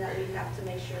expectations, and that we have to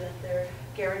make sure that they're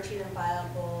guaranteed and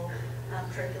viable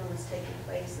curriculum is taking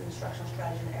place and instructional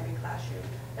strategy in every classroom.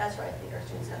 That's where I think our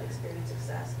students have experienced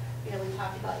success. You know, we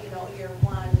talked about, year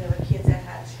 1, there were kids that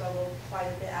had struggled quite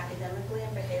a bit academically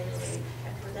and behaviorally,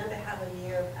 and for them to have a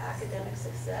year of academic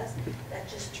success, that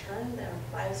just turned their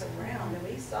lives around, and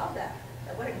we saw that.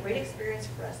 What a great experience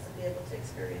for us to be able to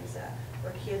experience that,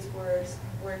 where kids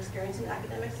were experiencing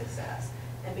academic success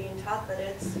and being taught that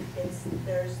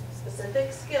there's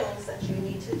specific skills that you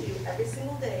need to do every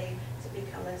single day to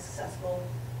become a successful,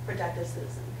 productive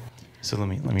citizen. So let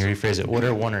me rephrase it. What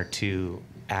are 1 or 2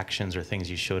 actions or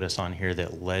things you showed us on here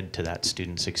that led to that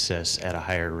student success at a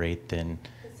higher rate than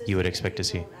you would expect to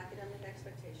see? Academic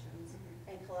expectations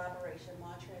and collaboration,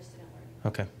 monitoring student learning.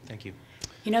 Okay, thank you.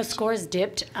 Scores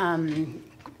dipped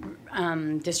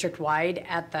district-wide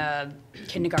at the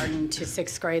kindergarten to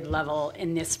 6th grade level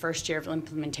in this first year of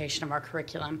implementation of our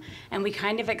curriculum. And we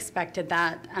kind of expected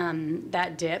that,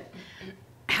 that dip.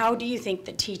 How do you think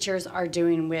that teachers are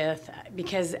doing with,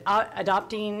 because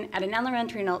adopting at an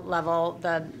elementary level,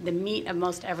 the meat of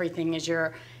most everything is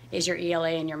your ELA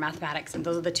and your mathematics, and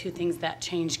those are the 2 things that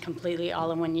change completely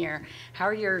all in 1 year. How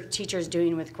are your teachers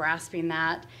doing with grasping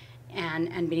that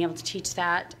and being able to teach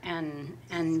that and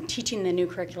teaching the new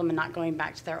curriculum and not going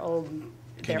back to their old things?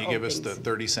 Can you give us the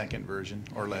 30-second version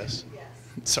or less? Yes.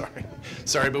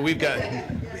 Sorry, but we've got,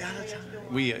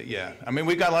 yeah. I mean,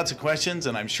 we've got lots of questions,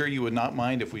 and I'm sure you would not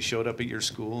mind if we showed up at your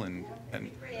school and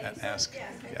asked.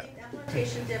 Yes, I think the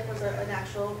implementation dip was an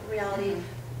actual reality.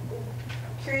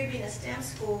 Curie being a STEM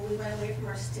school, we went away from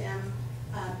our STEM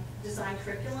design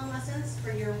curriculum lessons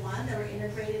for year 1 that were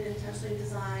integrated, intentionally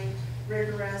designed,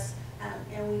 rigorous,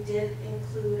 and we did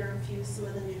include or infuse some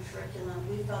of the new curriculum.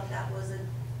 We felt that was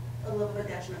a little bit of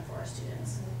detriment for our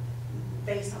students,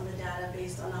 based on the data,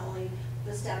 based on not only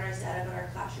the standardized data, but our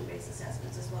classroom-based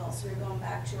assessments as well. So we're going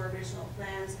back to our original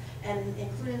plans and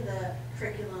including the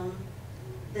curriculum,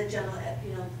 the general,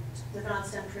 the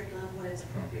non-STEM curriculum when it's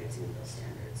appropriate to meet those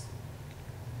standards.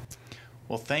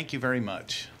 Well, thank you very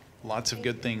much. Lots of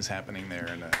good things happening there,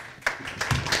 and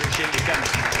appreciate you coming.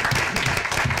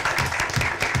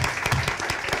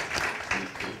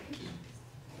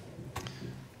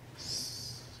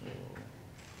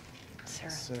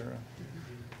 Sarah.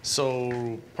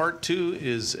 So part 2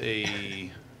 is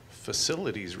a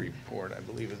facilities report, I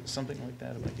believe. Is it something like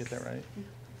that? Did I get that right?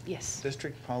 Yes.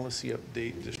 District policy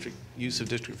update, district use of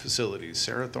district facilities.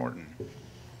 Sarah Thornton.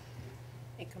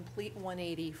 A complete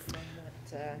 180 from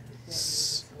what Randy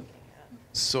was looking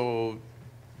at. So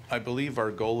I believe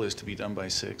our goal is to be done by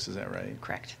 6, is that right?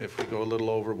 Correct. If we go a little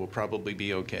over, we'll probably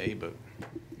be okay, but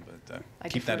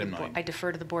keep that in mind. I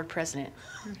defer to the board president.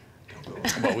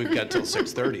 Well, we've got till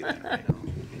 6:30 then, right?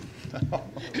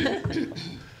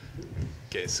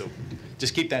 Okay, so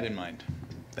just keep that in mind.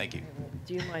 Thank you. I will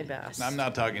do my best. I'm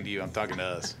not talking to you, I'm talking to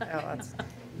us. Oh, that's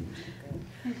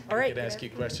all right. I could ask you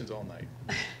questions all night.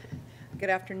 Good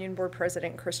afternoon, Board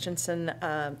President Christensen,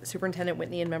 Superintendent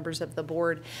Whitney, and members of the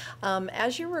board.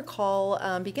 As you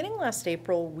recall, beginning last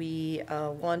April, we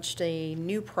launched a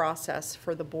new process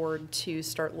for the board to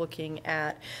start looking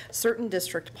at certain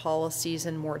district policies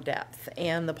in more depth.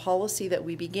 And the policy that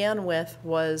we began with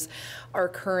was our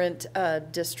current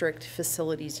district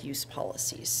facilities use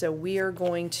policies. So we are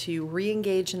going to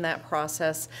re-engage in that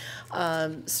process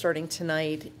starting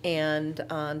tonight and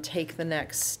take the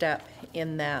next step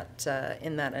in that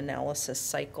analysis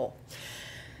cycle.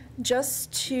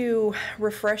 Just to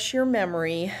refresh your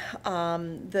memory,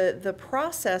 the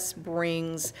process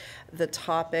brings the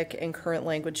topic and current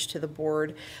language to the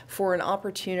board for an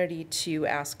opportunity to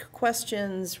ask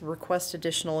questions, request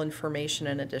additional information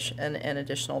and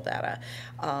additional data.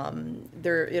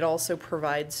 It also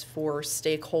provides for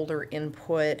stakeholder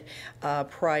input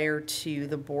prior to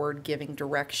the board giving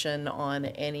direction on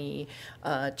any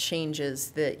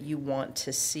changes that you want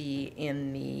to see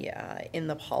in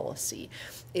the policy.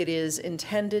 It is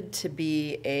intended to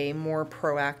be a more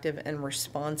proactive and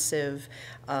responsive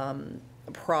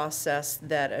process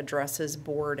that addresses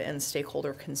board and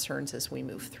stakeholder concerns as we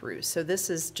move through. So this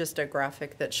is just a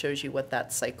graphic that shows you what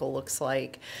that cycle looks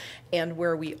like. And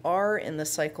where we are in the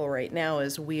cycle right now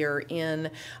is we are in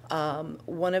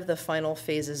one of the final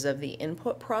phases of the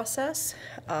input process,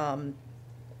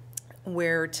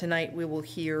 where tonight we will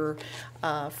hear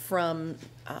from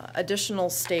additional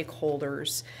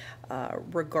stakeholders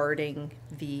regarding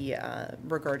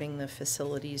the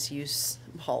facilities use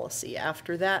policy.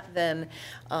 After that, then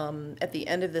at the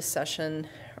end of this session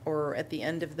or at the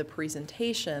end of the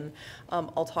presentation,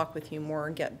 I'll talk with you more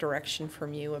and get direction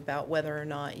from you about whether or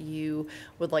not you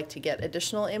would like to get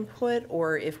additional input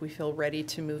or if we feel ready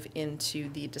to move into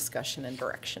the discussion and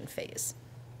direction phase.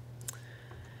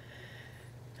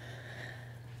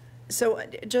 So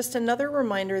just another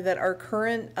reminder that our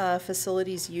current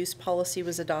facilities use policy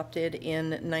was adopted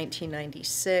in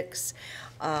 1996.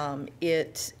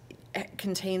 It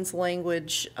contains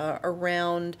language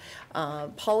around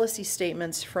policy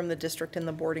statements from the district and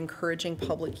the board encouraging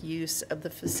public use of the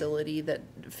facilities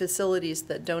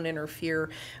that don't interfere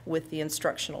with the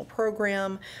instructional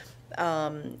program.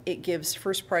 It gives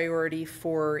first priority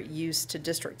for use to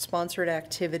district-sponsored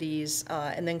activities,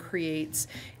 and then creates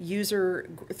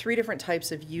three different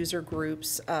types of user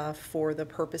groups for the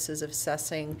purposes of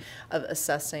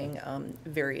assessing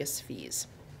various fees.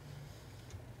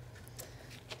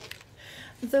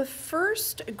 The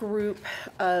first group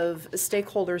of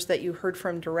stakeholders that you heard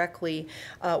from directly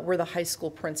were the high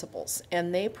school principals,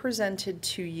 and they presented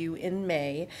to you in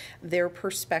May their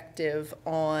perspective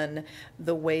on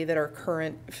the way that our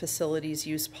current facilities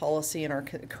use policy and our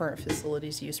current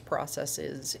facilities use process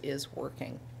is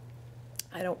working.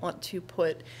 I don't want to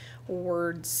put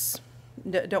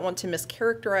don't want to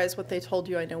mischaracterize what they told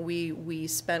you. I know we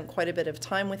spent quite a bit of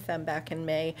time with them back in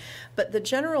May, but the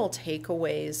general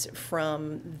takeaways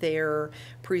from their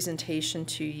presentation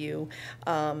to you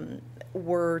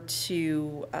were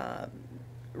to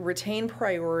retain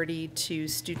priority to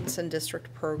students and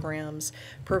district programs,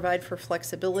 provide for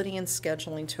flexibility in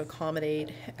scheduling to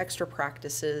accommodate extra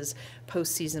practices,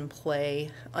 postseason play,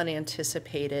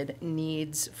 unanticipated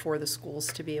needs for the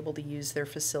schools to be able to use their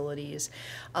facilities,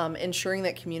 ensuring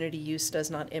that community use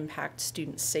does not impact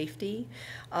student safety,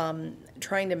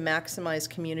 trying to maximize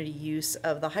community use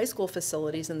of the high school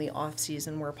facilities in the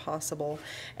off-season where possible,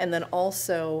 and then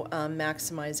also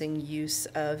maximizing use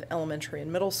of elementary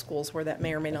and middle schools where that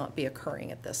may or may not be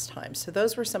occurring at this time. So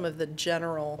those were some of the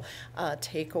general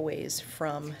takeaways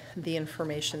from the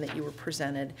information that you were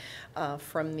presented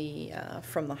from the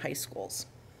high schools.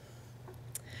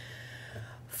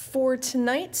 For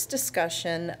tonight's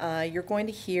discussion, you're going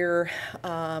to hear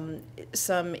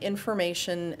some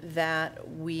information that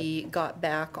we got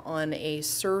back on a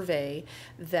survey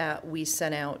that we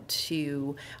sent out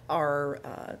to our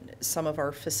some of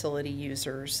our facility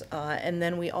users. And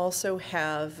then we also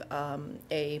have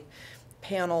a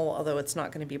panel, although it's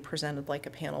not going to be presented like a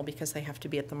panel because they have to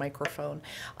be at the microphone.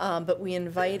 But we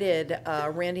invited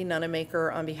Randy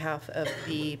Nunemaker on behalf of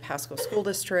the Pasco School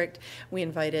District. We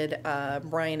invited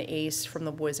Brian Ace from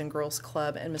the Boys and Girls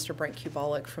Club and Mr. Brent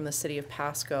Kubalik from the City of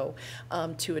Pasco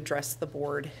to address the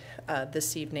board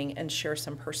this evening and share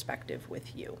some perspective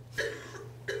with you.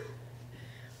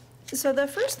 So the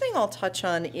first thing I'll touch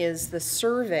on is the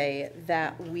survey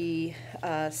that we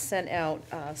sent out,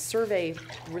 survey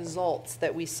results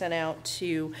that we sent out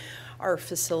to our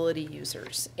facility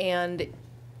users. And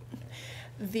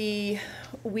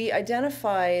we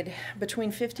identified between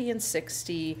 50 and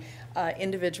 60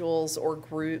 individuals or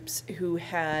groups who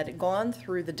had gone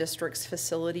through the district's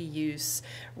facility use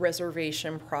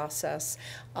reservation process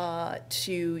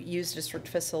to use district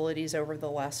facilities over the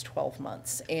last 12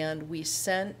 months. And we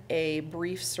sent a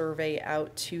brief survey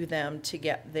out to them to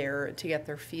get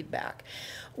their feedback.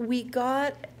 We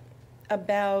got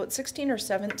about 16 or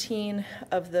 17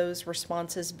 of those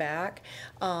responses back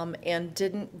and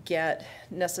didn't get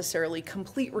necessarily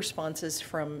complete responses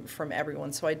from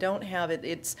everyone. So I don't have it.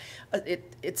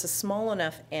 It's a small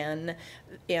enough N,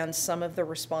 and some of the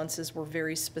responses were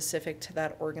very specific to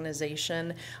that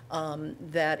organization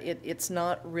that it's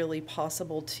not really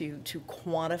possible to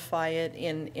quantify it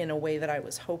in a way that I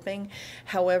was hoping.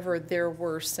 However, there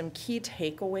were some key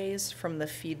takeaways from the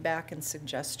feedback and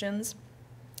suggestions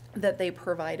that they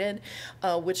provided,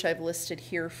 which I've listed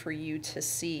here for you to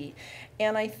see.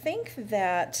 And I think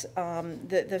that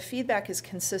the feedback is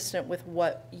consistent with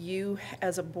what you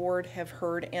as a board have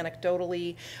heard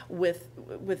anecdotally, with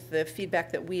the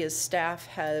feedback that we as staff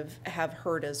have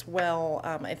heard as well.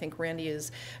 I think Randy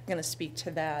is going to speak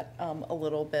to that a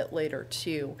little bit later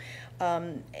too.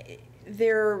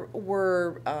 There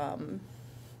were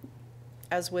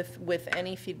as with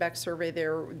any feedback survey,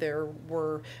 there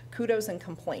were kudos and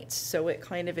complaints. So it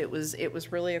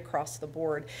was really across the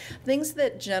board. Things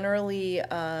that generally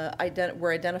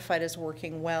were identified as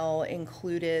working well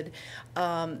included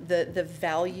the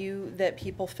value that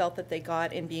people felt that they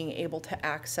got in being able to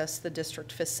access the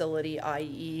district facility,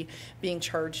 i.e. being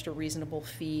charged a reasonable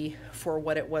fee for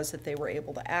what it was that they were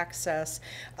able to access.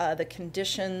 The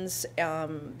conditions,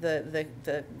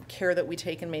 the care that we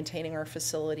take in maintaining our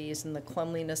facilities and the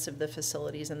cleanliness of the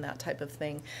facilities and that type of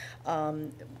thing,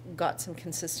 got some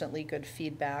consistently good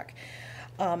feedback.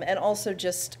 And also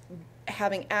just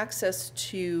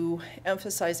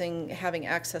emphasizing having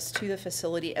access to the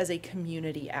facility as a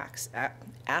community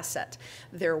asset.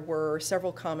 There were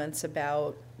several comments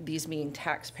about these being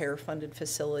taxpayer-funded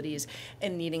facilities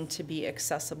and needing to be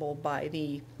accessible by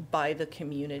the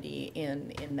community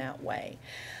in that way.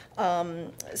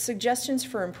 Suggestions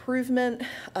for improvement,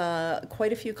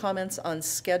 quite a few comments on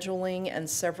scheduling and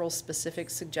several specific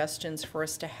suggestions for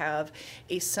us to have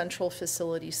a central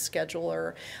facility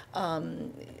scheduler.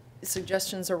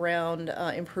 Suggestions around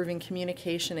improving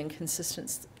communication and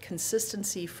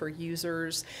consistency for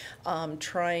users,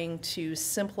 trying to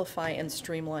simplify and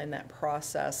streamline that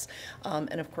process,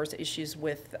 and of course issues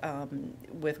with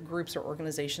groups or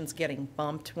organizations getting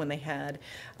bumped when they had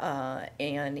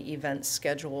an event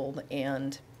scheduled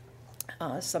and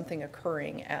something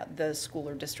occurring at the school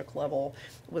or district level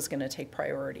was going to take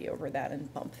priority over that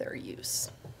and bump their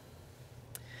use.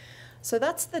 So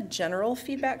that's the general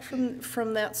feedback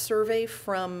from that survey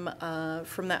from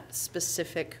that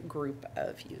specific group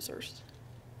of users.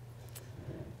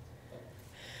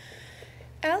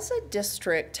 As a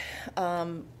district,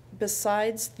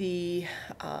 besides the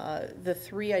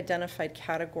three identified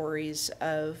categories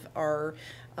of our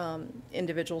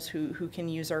individuals who can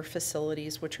use our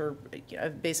facilities, which are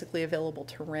basically available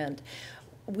to rent,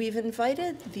 we've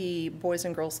invited the Boys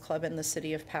and Girls Club in the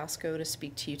City of Pasco to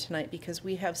speak to you tonight because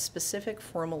we have specific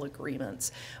formal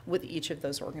agreements with each of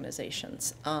those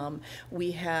organizations.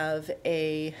 We have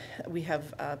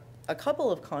a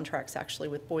couple of contracts actually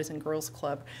with Boys and Girls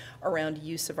Club around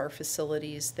use of our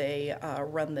facilities. They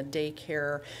run the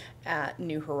daycare at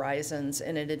New Horizons,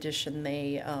 and in addition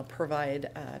they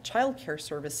provide childcare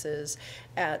services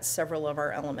at several of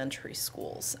our elementary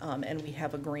schools, and we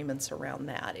have agreements around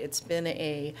that. It's been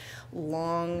a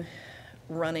long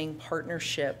running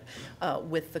partnership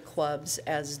with the clubs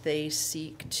as they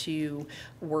seek to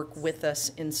work with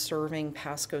us in serving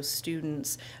Pasco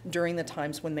students during the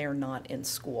times when they are not in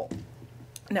school.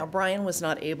 Now, Brian was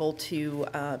not able to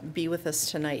be with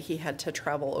us tonight. He had to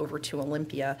travel over to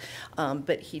Olympia,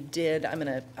 but he did. I'm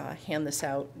going to hand this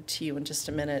out to you in just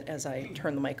a minute as I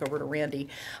turn the mic over to Randy.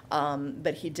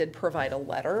 But he did provide a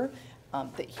letter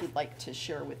that he'd like to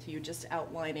share with you, just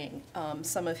outlining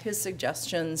some of his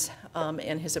suggestions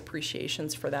and his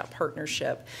appreciations for that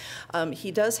partnership. He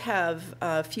does have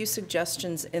a few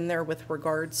suggestions in there with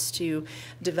regards to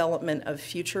development of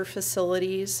future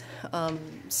facilities,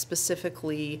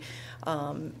 specifically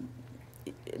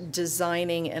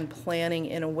designing and planning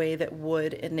in a way that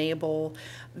would enable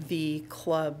the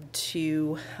club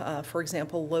to, for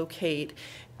example, locate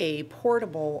a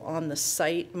portable on the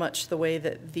site, much the way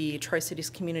that the Tri-Cities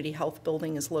Community Health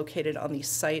Building is located on the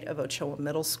site of Ochoa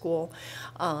Middle School,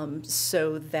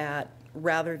 so that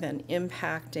rather than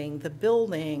impacting the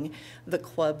building, the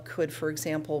club could, for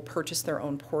example, purchase their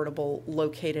own portable,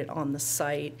 locate it on the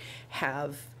site,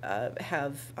 have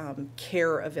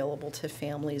care available to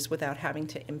families without having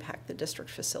to impact the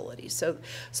district facility. So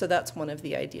that's one of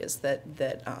the ideas that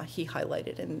he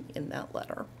highlighted in that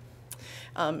letter.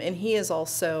 And he is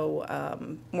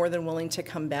also more than willing to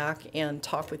come back and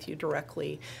talk with you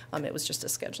directly. It was just a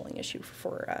scheduling issue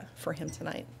for him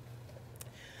tonight.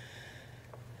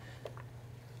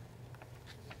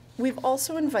 We've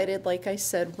also invited, like I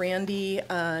said, Randy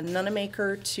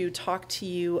Nunemaker to talk to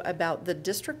you about the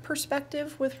district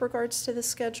perspective with regards to the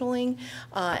scheduling.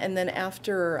 And then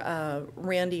after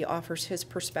Randy offers his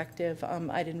perspective,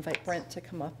 I'd invite Brent to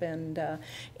come up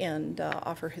and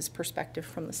offer his perspective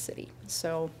from the city.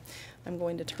 So I'm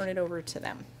going to turn it over to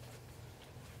them.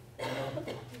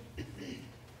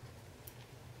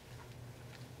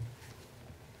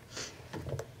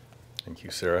 Thank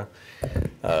you, Sarah.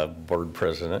 Board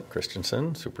President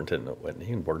Christensen, Superintendent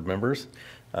Whitney, and board members.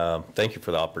 Thank you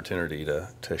for the opportunity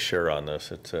to share on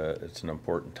this. It's an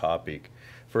important topic.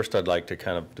 First, I'd like to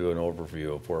kind of do an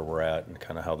overview of where we're at and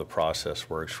kind of how the process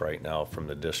works right now from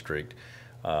the district.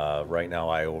 Right now,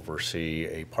 I oversee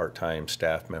a part-time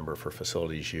staff member for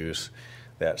facilities use.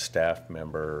 That staff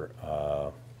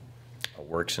member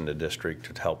works in the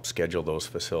district to help schedule those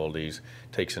facilities,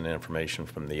 takes in information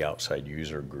from the outside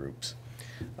user groups.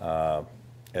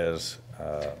 As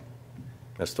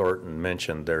Thornton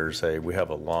mentioned, we have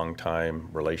a long-time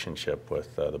relationship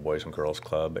with the Boys and Girls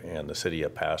Club and the City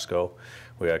of Pasco.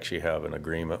 We actually have an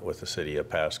agreement with the City of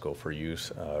Pasco for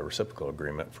use, reciprocal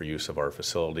agreement for use of our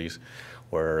facilities,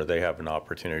 where they have an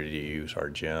opportunity to use our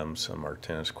gyms, some our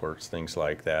tennis courts, things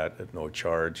like that at no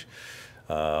charge.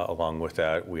 Along with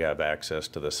that, we have access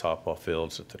to the softball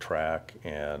fields at the track,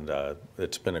 and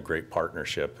it's been a great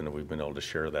partnership, and we've been able to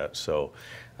share that. So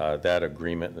that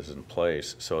agreement is in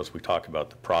place. So as we talk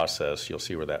about the process, you'll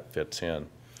see where that fits in.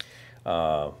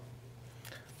 Right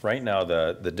now,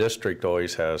 the district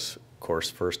always has, of course,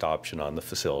 first option on the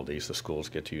facilities. The schools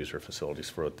get to use their facilities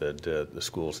for what the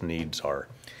school's needs are.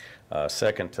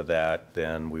 Second to that,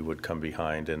 then we would come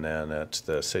behind, and then it's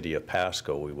the City of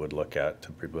Pasco we would look at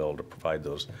to be able to provide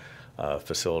those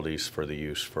facilities for the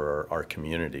use for our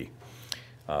community.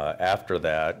 After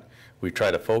that, we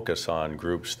try to focus on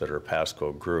groups that are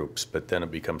Pasco groups, but then it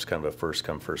becomes kind of a first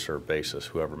come, first served basis.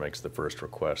 Whoever makes the first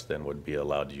request then would be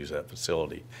allowed to use that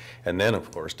facility. And then,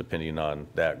 of course, depending on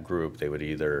that group, they would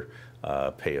either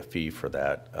pay a fee for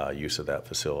that use of that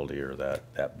facility or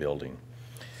that building.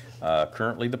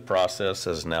 Currently, the process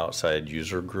is an outside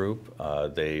user group.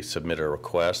 They submit a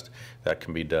request. That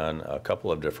can be done a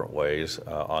couple of different ways.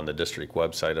 On the district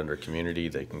website under community,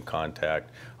 they can contact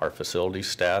our facilities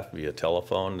staff via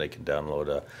telephone. They can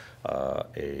download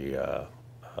a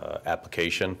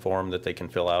application form that they can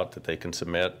fill out that they can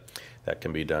submit. That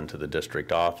can be done to the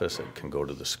district office. It can go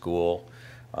to the school.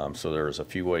 So there's a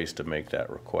few ways to make that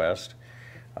request.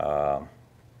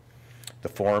 The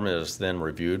form is then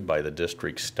reviewed by the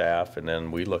district staff, and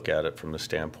then we look at it from the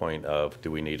standpoint of,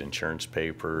 do we need insurance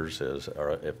papers?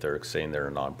 Or if they're saying they're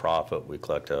a nonprofit, we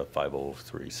collect a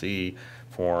 503C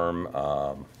form,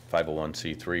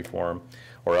 501c3 form,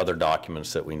 or other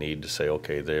documents that we need to say,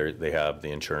 okay, they have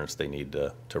the insurance they need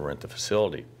to rent the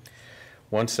facility.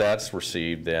 Once that's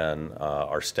received, then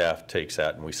our staff takes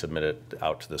that and we submit it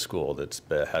out to the school that's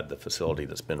had the facility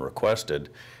that's been requested,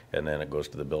 and then it goes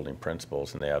to the building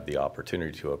principals, and they have the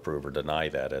opportunity to approve or deny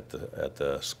that at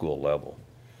the school level.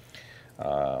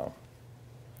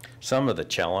 Some of the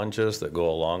challenges that go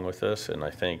along with this, and I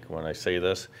think when I say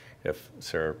this, if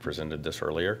Sarah presented this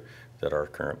earlier, that our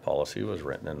current policy was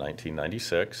written in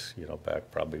 1996. You know,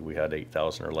 back probably we had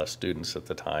 8,000 or less students at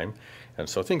the time. And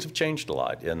so things have changed a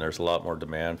lot, and there's a lot more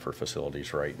demand for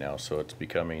facilities right now. So it's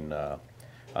becoming,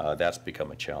 that's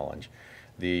become a challenge.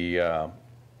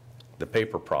 The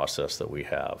paper process that we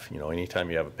have, you know,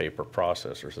 anytime you have a paper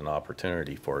process, there's an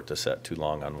opportunity for it to set too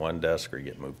long on one desk or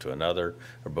get moved to another,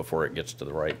 or before it gets to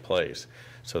the right place.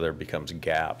 So there becomes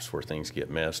gaps where things get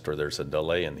missed, or there's a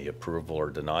delay in the approval or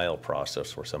denial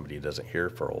process where somebody doesn't hear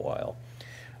for a while.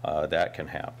 That can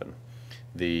happen.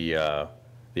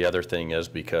 The other thing is,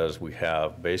 because we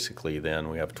have basically then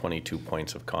we have 22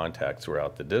 points of contact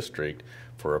throughout the district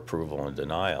for approval and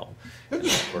denial. And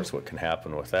of course, what can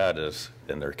happen with that is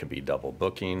then there can be double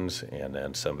bookings, and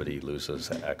then somebody loses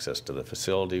access to the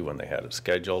facility when they had it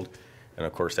scheduled. And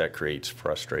of course, that creates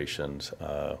frustrations,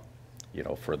 you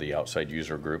know, for the outside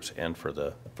user groups and for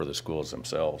the schools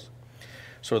themselves.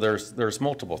 So there's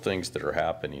multiple things that are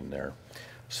happening there.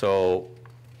 So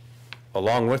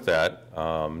along with that,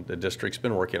 the district's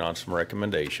been working on some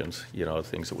recommendations, you know,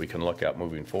 things that we can look at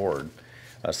moving forward.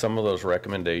 Some of those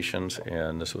recommendations,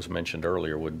 and this was mentioned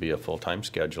earlier, would be a full-time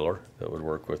scheduler that would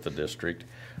work with the district.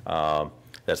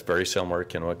 That's very similar.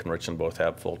 Kennewick and Richland both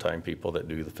have full-time people that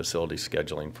do the facility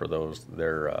scheduling for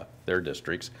their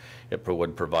districts. It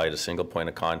would provide a single point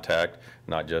of contact,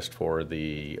 not just for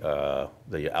the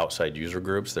outside user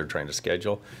groups they're trying to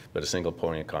schedule, but a single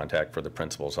point of contact for the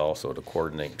principals also to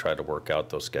coordinate, try to work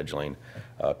out those scheduling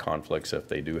conflicts if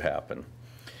they do happen.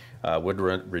 Would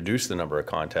reduce the number of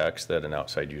contacts that an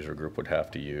outside user group would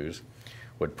have to use.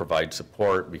 Would provide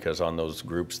support, because on those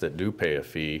groups that do pay a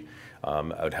fee,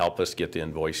 it would help us get the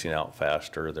invoicing out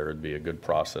faster. There would be a good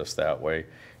process that way.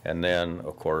 And then,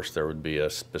 of course, there would be a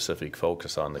specific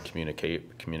focus on the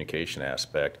communication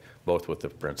aspect, both with the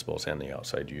principals and the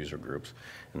outside user groups.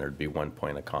 And there'd be one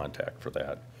point of contact for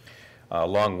that.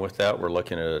 Along with that, we're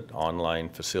looking at online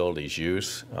facilities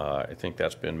use. I think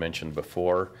that's been mentioned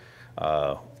before.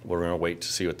 We're going to wait to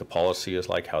see what the policy is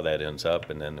like, how that ends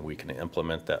up, and then we can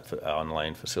implement that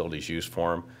online facilities use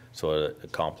form so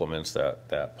it complements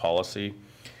that policy.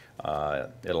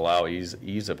 It allows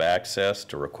ease of access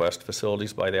to request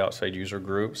facilities by the outside user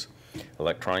groups.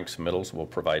 Electronic submittals will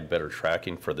provide better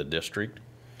tracking for the district.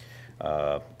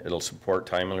 It'll support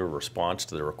timely response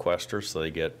to the requesters so they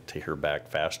get to hear back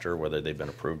faster whether they've been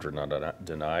approved or not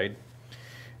denied.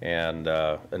 And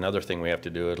another thing we have to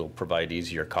do, it'll provide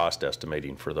easier cost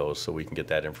estimating for those so we can get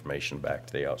that information back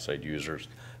to the outside users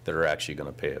that are actually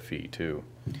going to pay a fee too.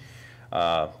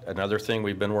 Another thing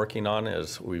we've been working on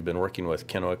is we've been working with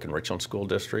Kennewick and Richland school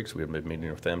districts. We've been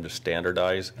meeting with them to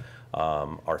standardize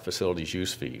our facilities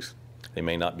use fees. They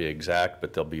may not be exact,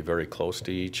 but they'll be very close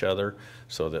to each other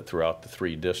so that throughout the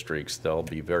 3 districts, they'll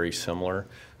be very similar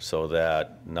so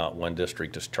that not one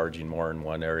district is charging more in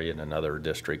one area and another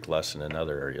district less in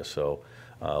another area. So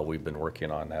we've been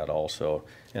working on that also,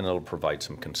 and it'll provide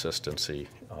some consistency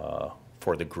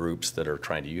for the groups that are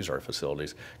trying to use our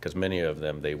facilities, because many of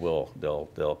them,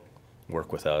 they'll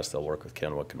work with us, they'll work with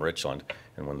Kennewick and Richland,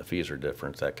 and when the fees are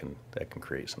different, that can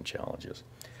create some challenges.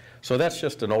 So that's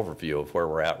just an overview of where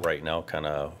we're at right now, kind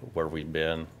of where we've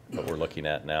been, what we're looking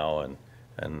at now,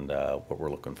 and what we're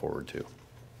looking forward to.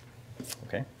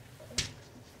 Okay.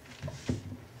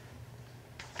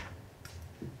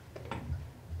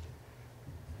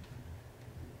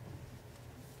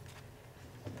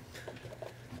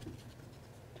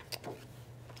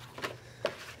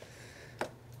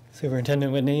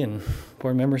 Superintendent Whitney and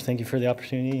board members, thank you for the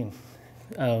opportunity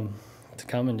to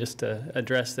come and just to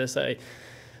address this.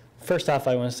 First off,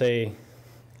 I want to say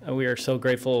we are so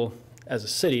grateful as a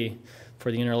city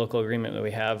for the interlocal agreement that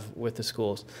we have with the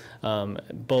schools,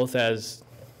 both as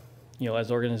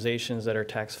as organizations that are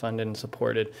tax funded and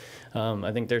supported.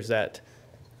 I think there's that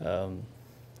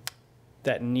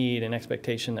need and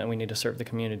expectation that we need to serve the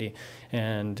community,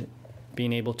 and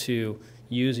being able to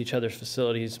use each other's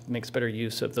facilities makes better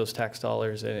use of those tax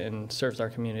dollars and serves our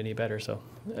community better. So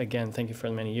again, thank you for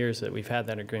the many years that we've had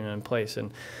that agreement in place.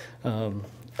 And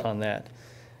on that,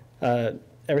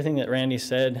 everything that Randy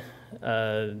said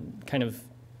kind of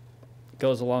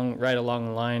goes right along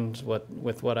the lines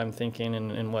with what I'm thinking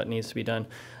and what needs to be done.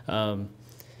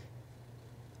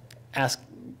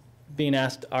 Being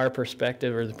asked our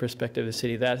perspective or the perspective of the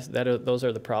city, those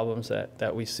are the problems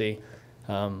that we see.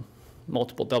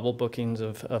 Multiple double bookings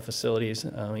of facilities.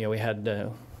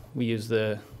 We used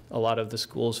a lot of the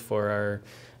schools for our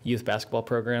youth basketball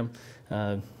program.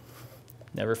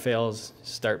 Never fails.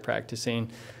 Start practicing,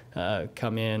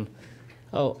 come in.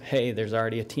 Oh, hey, there's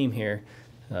already a team here.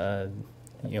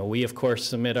 We of course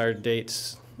submit our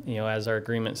dates, as our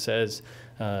agreement says,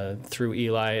 through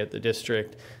Eli at the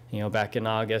district, back in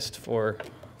August for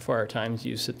our times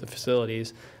use at the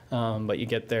facilities. But you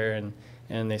get there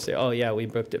and they say, oh yeah, we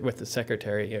booked it with the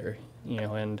secretary, or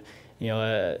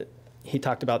he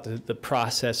talked about the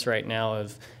process right now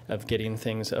of getting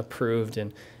things approved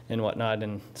and whatnot,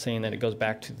 and saying that it goes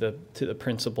back to the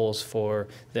principals for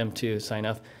them to sign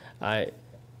up.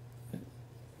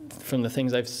 From the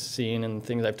things I've seen and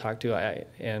things I've talked to,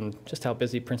 and just how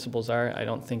busy principals are, I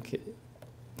don't think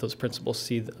those principals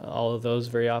see all of those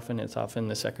very often. It's often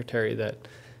the secretary that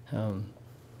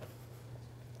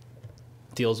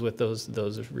deals with those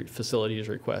facilities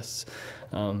requests.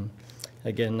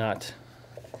 Again, not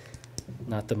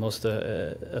the most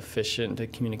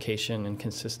efficient communication, and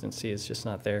consistency is just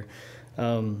not there.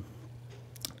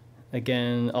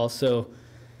 Again, also,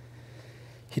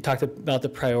 he talked about the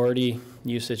priority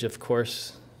usage. Of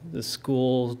course, the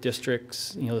school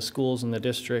districts, the schools in the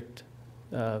district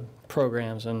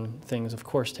programs and things, of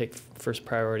course, take first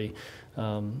priority.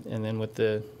 And then with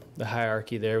the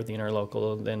hierarchy there with the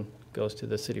interlocal, then goes to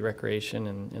the city recreation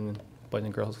and Boys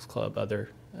and Girls Club, other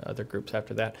groups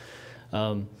after that.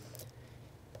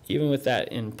 Even with that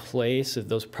in place of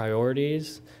those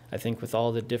priorities, I think with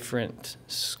all the different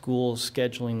schools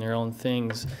scheduling their own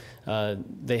things,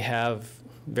 they have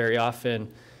very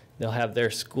often, they'll have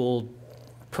their school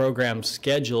program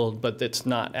scheduled, but it's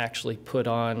not actually put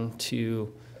on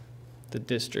to the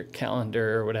district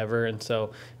calendar or whatever. And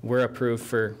so we're approved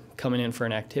for coming in for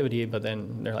an activity, but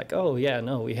then they're like, oh yeah,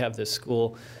 no, we have this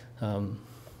school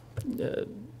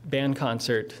band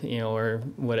concert, or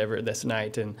whatever this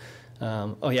night. And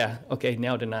oh yeah, okay,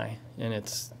 now deny. And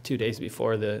it's 2 days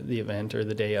before the event or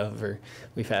the day of, or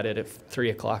we've had it at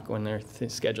 3 o'clock when they're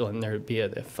scheduled, and there'd be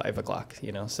at 5 o'clock,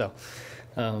 so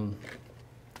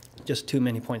just too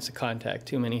many points of contact,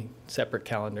 too many separate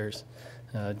calendars.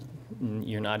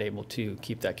 You're not able to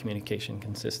keep that communication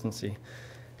consistency.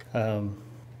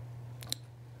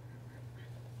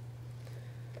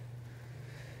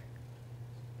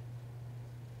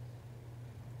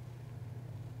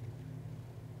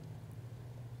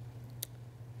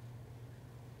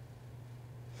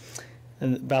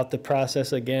 And about the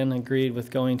process, again, agreed with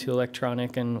going to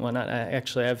electronic and whatnot.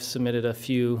 I've submitted a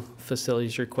few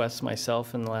facilities requests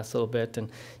myself in the last little bit, and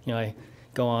I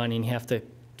go on and you have to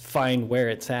find where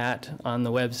it's at on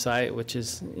the website, which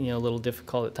is a little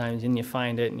difficult at times. And you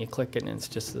find it and you click it, and it's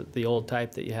just the old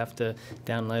type that you have to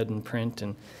download and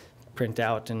print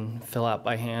out and fill out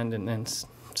by hand, and then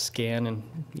scan and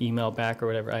email back or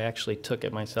whatever. I actually took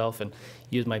it myself and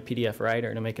used my PDF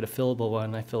writer to make it a fillable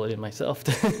one. I fill it in myself.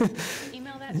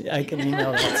 Email that? I can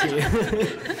email that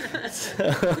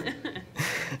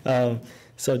to you.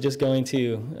 So just going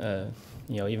to,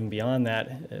 even beyond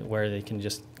that, where they can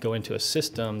just go into a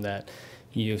system that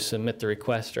you submit the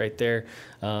request right there.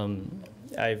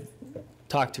 I've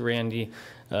talked to Randy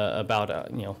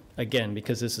about, again,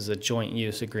 because this is a joint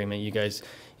use agreement, you guys,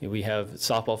 we have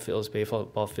softball fields,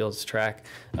 baseball fields, track,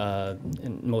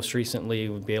 and most recently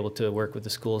we'd be able to work with the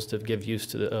schools to give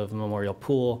use of Memorial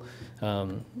Pool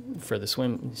for the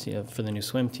swim, for the new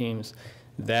swim teams.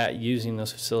 That using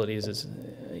those facilities is,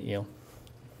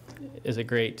 is a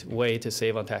great way to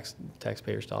save on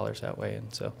taxpayers' dollars that way.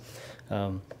 And so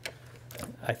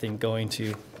I think going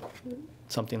to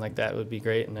something like that would be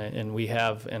great. And we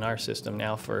have in our system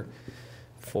now for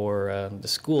the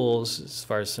schools, as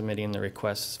far as submitting the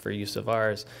requests for use of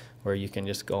ours, where you can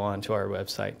just go onto our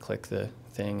website, click the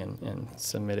thing, and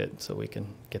submit it, so we can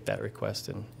get that request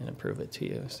and approve it to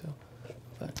you. So,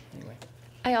 but anyway.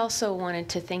 I also wanted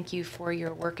to thank you for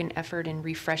your work and effort in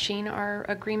refreshing our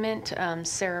agreement.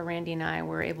 Sarah, Randy, and I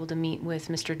were able to meet with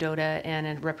Mr. Doda and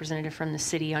a representative from the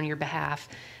city on your behalf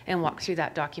and walk through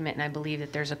that document, and I believe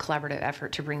that there's a collaborative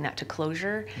effort to bring that to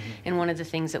closure. Mm-hmm. And one of the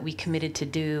things that we committed to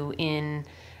do in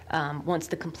once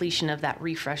the completion of that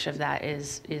refresh of that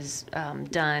is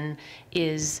done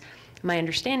is, my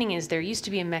understanding is there used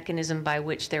to be a mechanism by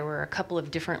which there were a couple of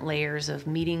different layers of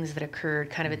meetings that occurred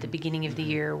kind of at the beginning of the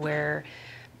year, where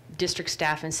district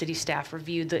staff and city staff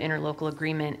reviewed the interlocal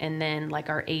agreement, and then like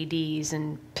our ADs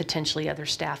and potentially other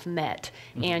staff met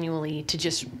annually to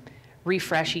just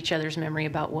refresh each other's memory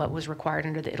about what was required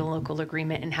under the interlocal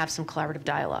agreement and have some collaborative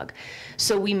dialogue.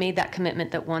 So we made that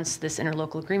commitment that once this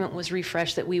interlocal agreement was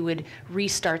refreshed, that we would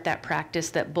restart that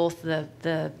practice that both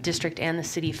the district and the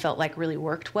city felt like really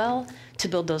worked well to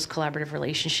build those collaborative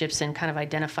relationships and kind of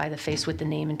identify the face with the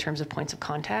name in terms of points of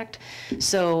contact.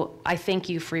 So I thank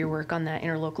you for your work on that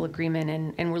interlocal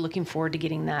agreement, and we're looking forward to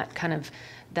getting that kind of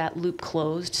that loop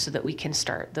closed so that we can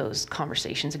start those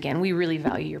conversations again. We really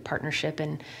value your partnership,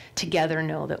 and together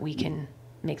know that we can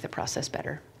make the process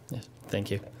better. Yes,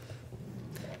 thank you.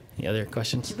 Any other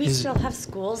questions? Do we still have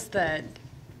schools that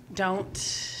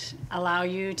don't allow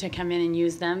you to come in and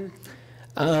use them?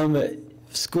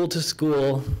 School to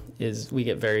school we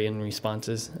get varying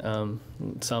responses.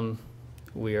 Some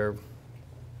we are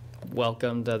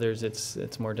welcomed, others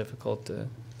it's more difficult to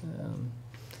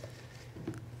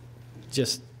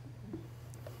just,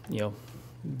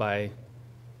 by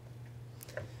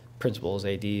principals,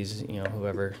 ADs,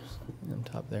 whoever on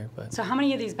top there. But So how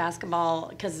many of these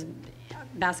basketball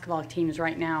teams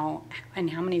right now, and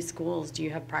how many schools do you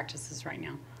have practices right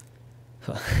now?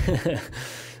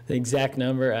 the exact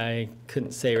number I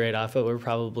couldn't say right off, but we're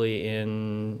probably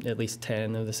in at least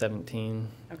 10 of the 17,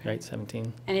 right?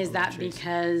 17. And is that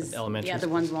because the Elementary other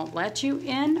schools. ones won't let you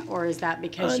in, or is that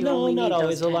because you No, only need not those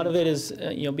always. 10? A lot of it is,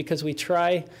 because we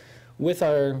try with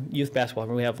our youth basketball,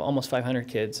 we have almost 500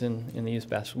 kids in the youth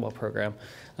basketball program.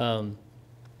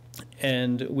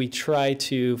 And we try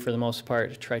to, for the most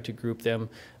part, try to group them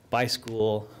by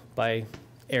school, by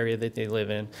area that they live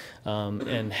in,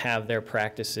 and have their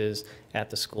practices at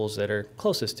the schools that are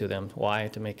closest to them. Why?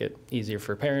 To make it easier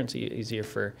for parents, easier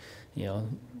for,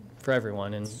 for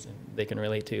everyone, and they can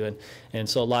relate to. And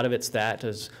so a lot of it's that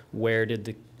is where did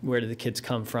the kids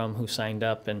come from, who signed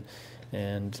up,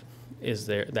 and is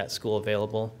there that school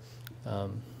available?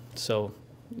 So,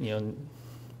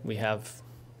 we have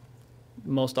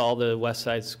most all the west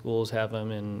side schools have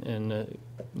them, and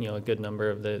a good number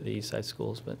of the east side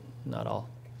schools, but not all.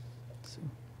 So.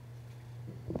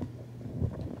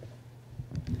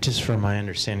 Just from my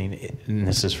understanding, and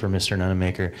this is for Mr.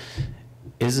 Nunemaker,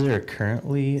 is there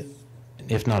currently,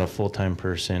 if not a full-time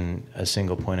person, a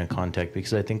single point of contact?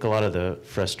 Because I think a lot of the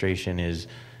frustration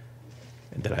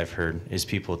that I've heard is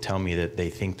people tell me that they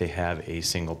think they have a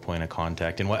single point of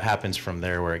contact, and what happens from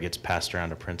there where it gets passed around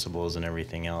to principals and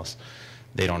everything else,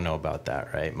 they don't know about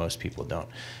that, right? Most people don't.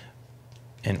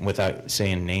 And without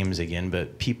saying names again,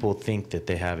 but people think that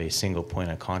they have a single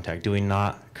point of contact. Do we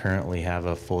not currently have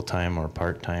a full-time or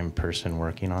part-time person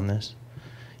working on this?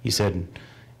 You said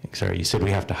we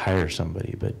have to hire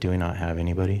somebody, but do we not have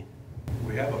anybody?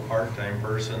 We have a part-time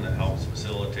person that helps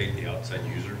facilitate the outside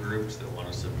user groups that want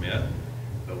to submit.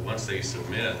 But once they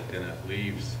submit, then it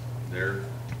leaves their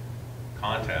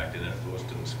contact and it goes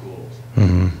to the schools.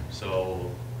 Mm-hmm.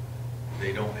 So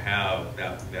they don't have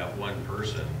that one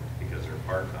person, because they're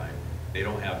part-time, they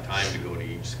don't have time to go to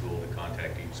each school, to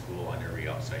contact each school on every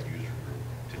outside user group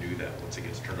to do that. Once it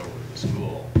gets turned over to the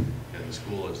school, then the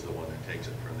school is the one that takes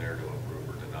it from there to approve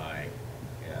or deny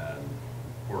and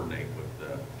coordinate with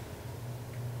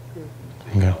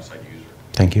the outside user.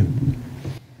 Thank you.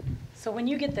 So when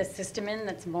you get the system in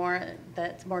that's more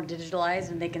digitalized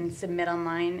and they can submit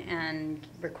online and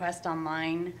request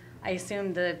online, I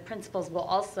assume the principals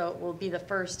will be the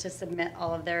first to submit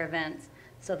all of their events.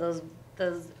 So those,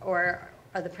 or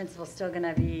are the principals still going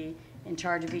to be in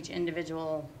charge of each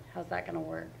individual? How's that going to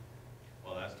work?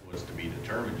 Well, that was to be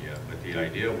determined yet, but the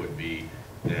idea would be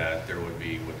that there would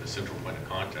be, with the central point of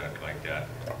contact like that,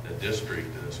 the district,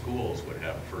 the schools would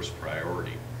have first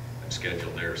priority and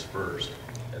schedule theirs first,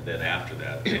 and then after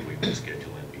that, then we would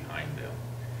schedule in behind them.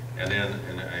 And then,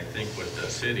 and I think with the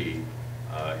city,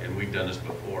 and we've done this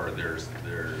before, there's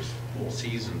full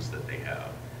seasons that they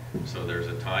have. So there's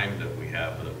a time that we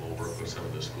have that we'll work with some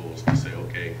of the schools to say,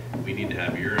 okay, we need to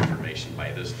have your information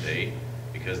by this date,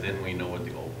 because then we know what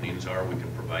the openings are. We can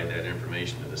provide that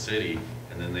information to the city,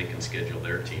 and then they can schedule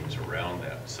their teams around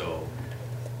that. So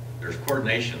there's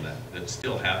coordination that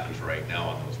still happens right now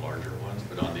on those larger ones,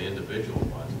 but on the individual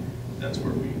ones, that's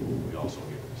where we also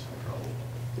get into some trouble.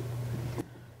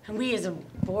 And we as a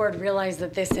board realize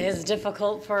that this is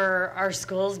difficult for our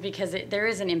schools because there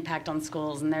is an impact on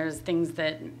schools and there's things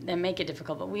that make it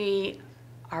difficult, but we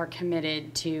are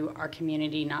committed to our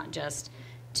community, not just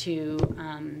to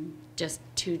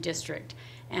district.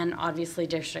 And obviously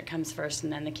district comes first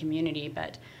and then the community,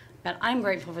 but I'm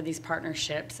grateful for these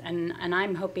partnerships, and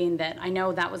I'm hoping that, I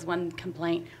know that was one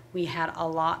complaint we had a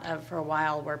lot of for a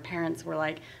while, where parents were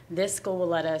like, this school will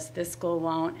let us, this school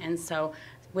won't. And so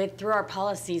through our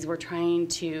policies, we're trying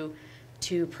to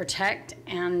protect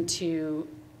and to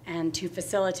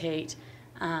facilitate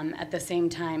at the same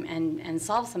time and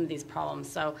solve some of these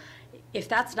problems. So if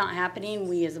that's not happening,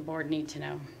 we as a board need to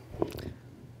know.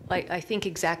 I think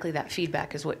exactly that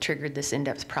feedback is what triggered this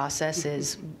in-depth process.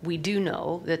 Is we do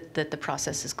know that the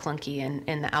process is clunky,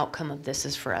 and the outcome of this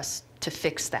is for us to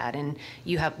fix that, and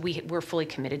we're fully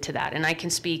committed to that. And I can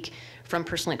speak from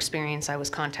personal experience. I was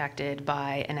contacted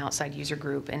by an outside user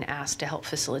group and asked to help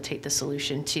facilitate the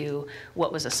solution to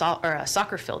what was a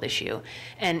soccer field issue,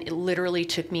 and it literally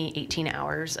took me 18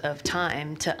 hours of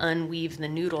time to unweave the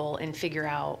noodle and figure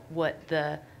out what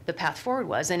the the path forward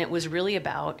was. And it was really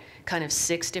about kind of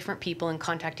 6 different people and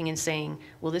contacting and saying,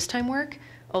 will this time work?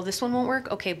 Oh, this one won't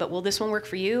work? Okay, but will this one work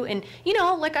for you? And, you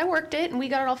know, like I worked it and we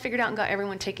got it all figured out and got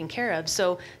everyone taken care of.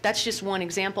 So that's just one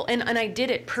example. And I did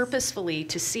it purposefully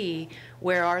to see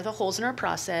where are the holes in our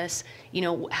process, you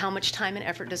know, how much time and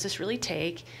effort does this really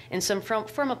take? And some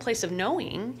from a place of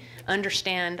knowing,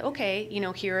 understand, okay, you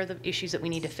know, here are the issues that we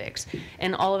need to fix.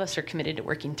 And all of us are committed to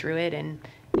working through it and,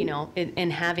 you know,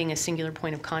 and having a singular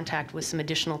point of contact with some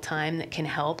additional time that can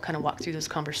help kind of walk through those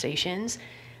conversations.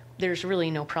 There's really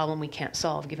no problem we can't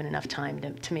solve given enough time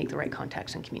to make the right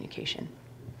contacts and communication.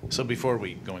 So before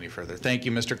we go any further, thank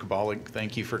you, Mr. Kabalik.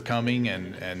 Thank you for coming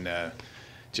and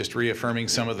just reaffirming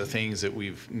some of the things that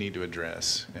we need to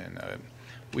address. And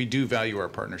we do value our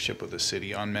partnership with the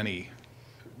city on many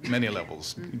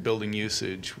levels. Building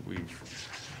usage,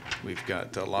 we've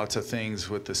got lots of things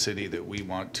with the city that we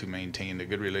want to maintain a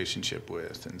good relationship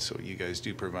with. And so you guys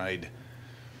do provide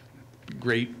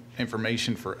great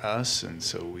information for us, and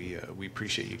so we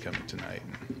appreciate you coming tonight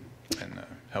and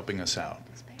helping us out.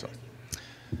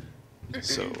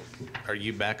 So are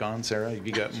you back on, Sarah? Have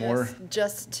you got more?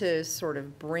 Just to sort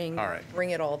of bring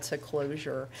it all to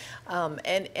closure.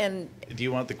 And do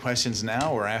you want the questions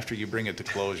now or after you bring it to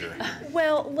closure?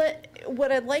 Well,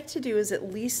 what I'd like to do is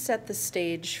at least set the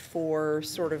stage for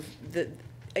sort of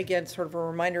again, sort of a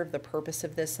reminder of the purpose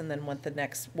of this and then what the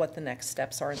next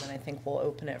steps are, and then I think we'll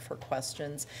open it for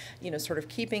questions. You know, sort of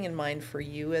keeping in mind for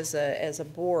you as a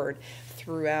board,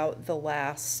 throughout the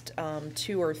last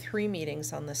 2 or 3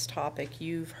 meetings on this topic,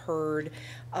 you've heard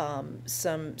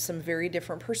some very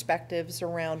different perspectives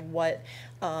around what,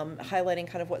 highlighting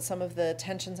kind of what some of the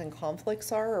tensions and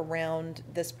conflicts are around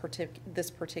this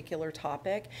particular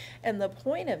topic. And the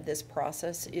point of this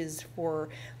process is for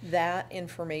that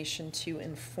information to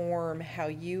inform how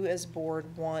you as board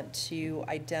want to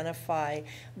identify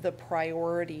the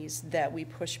priorities that we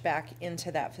push back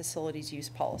into that facilities use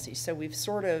policy. So we've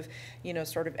sort of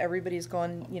everybody's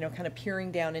gone, kind of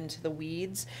peering down into the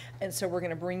weeds. And so we're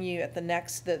going to bring you at the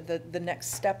next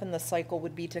step in the cycle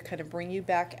would be to kind of bring you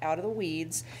back out of the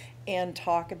weeds and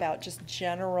talk about just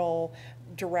general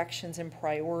directions and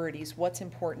priorities, what's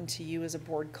important to you as a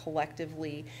board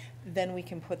collectively. Then we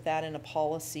can put that in a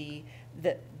policy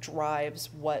that drives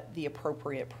what the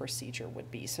appropriate procedure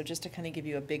would be. So just to kind of give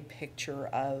you a big picture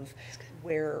of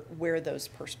where those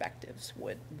perspectives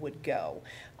would go.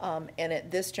 And at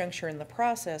this juncture in the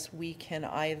process, we can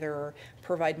either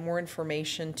provide more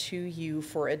information to you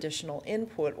for additional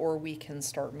input, or we can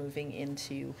start moving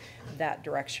into that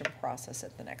direction process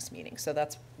at the next meeting. So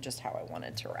that's just how I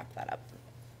wanted to wrap that up.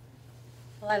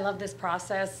 Well, I love this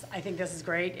process. I think this is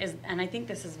great, and I think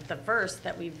this is the first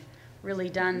that we've really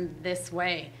done this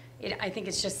way. I think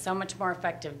it's just so much more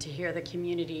effective to hear the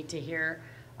community, to hear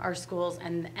our schools,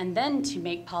 and then to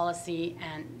make policy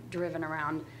and driven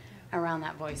around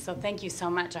that voice. So thank you so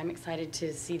much. I'm excited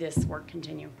to see this work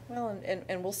continue. Well,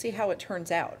 and we'll see how it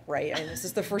turns out, right? I mean, this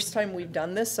is the first time we've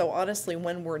done this, so honestly,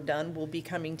 when we're done, we'll be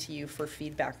coming to you for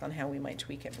feedback on how we might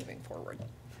tweak it moving forward.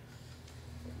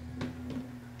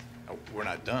 We're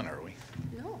not done, are we?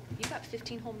 No, you got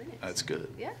 15 whole minutes. That's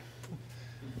good. Yeah.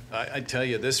 I tell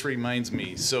you, this reminds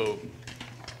me, so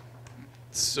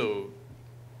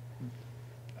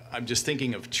I'm just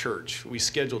thinking of church. We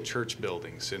schedule church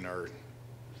buildings in our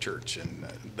church, and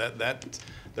that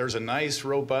there's a nice,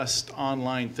 robust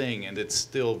online thing, and it's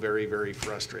still very, very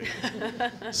frustrating.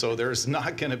 So there's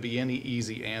not going to be any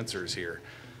easy answers here.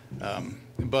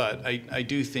 But I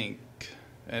do think,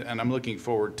 and I'm looking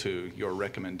forward to your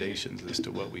recommendations as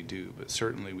to what we do, but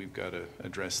certainly we've got to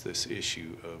address this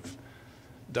issue of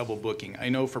double booking. I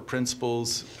know for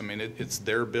principals, I mean, it's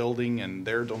their building and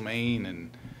their domain,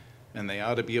 and they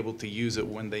ought to be able to use it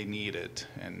when they need it.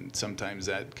 And sometimes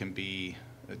that can be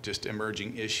just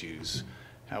emerging issues.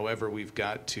 However, we've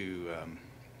got to,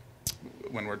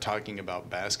 when we're talking about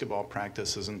basketball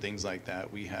practices and things like that,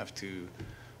 we have to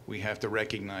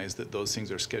recognize that those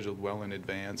things are scheduled well in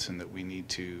advance and that we need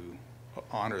to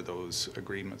honor those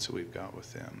agreements that we've got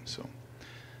with them. So,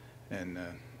 and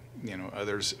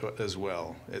others as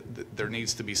well. There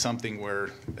needs to be something where,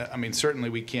 I mean, certainly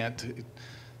we can't,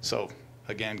 so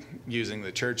again, using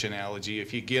the church analogy,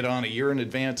 if you get on a year in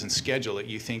advance and schedule it,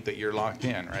 you think that you're locked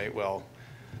in, right? Well,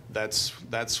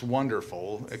 that's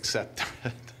wonderful, except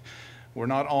we're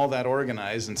not all that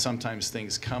organized, and sometimes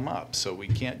things come up. So we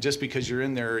can't, just because you're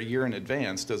in there a year in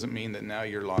advance doesn't mean that now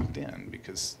you're locked in,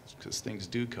 because things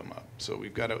do come up. So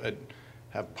we've got to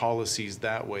have policies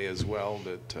that way as well,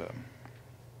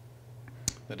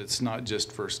 that it's not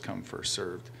just first come, first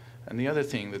served. And the other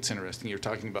thing that's interesting, you're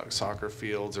talking about soccer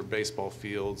fields or baseball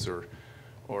fields or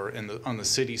or on the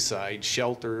city side,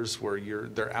 shelters where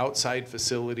they're outside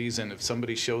facilities, and if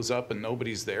somebody shows up and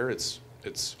nobody's there, it's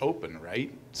open,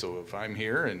 right? So if I'm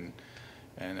here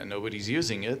and nobody's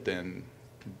using it, then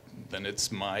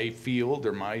it's my field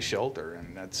or my shelter,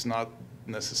 and that's not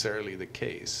necessarily the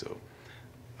case. So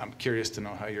I'm curious to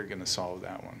know how you're going to solve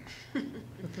that one.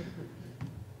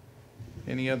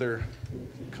 Any other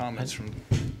comments from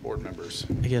board members?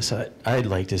 I guess I'd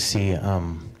like to see,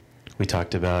 we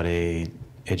talked about a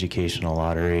educational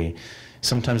lottery.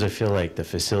 Sometimes I feel like the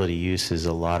facility use is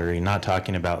a lottery, not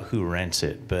talking about who rents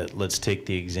it, but let's take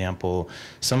the example,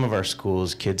 some of our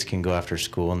schools, kids can go after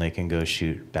school and they can go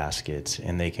shoot baskets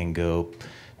and they can go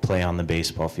play on the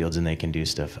baseball fields and they can do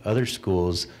stuff. Other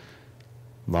schools,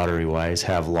 lottery-wise,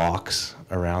 have locks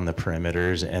around the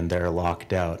perimeters and they're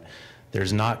locked out.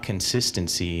 There's not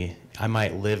consistency. I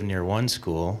might live near one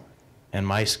school and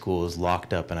my school is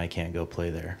locked up and I can't go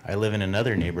play there. I live in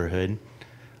another neighborhood,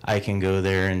 I can go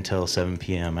there until 7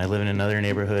 p.m. I live in another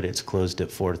neighborhood, it's closed at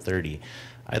 4:30.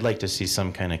 I'd like to see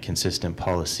some kind of consistent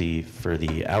policy for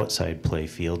the outside play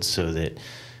fields so that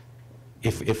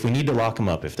if we need to lock them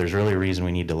up, if there's really a reason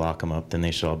we need to lock them up, then they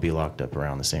should all be locked up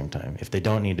around the same time. If they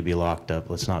don't need to be locked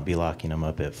up, let's not be locking them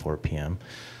up at 4 p.m.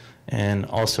 And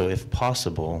also, if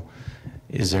possible,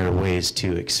 is there ways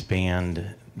to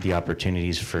expand the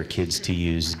opportunities for kids to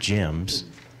use gyms,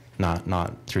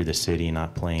 not through the city,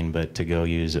 not playing, but to go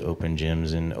use open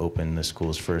gyms and open the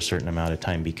schools for a certain amount of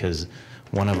time? Because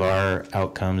one of our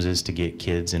outcomes is to get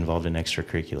kids involved in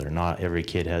extracurricular. Not every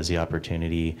kid has the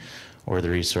opportunity or the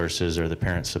resources or the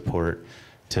parent support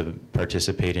to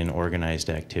participate in organized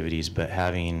activities, but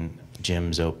having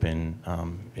gyms open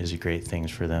is a great thing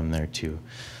for them there too.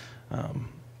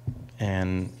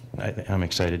 And I'm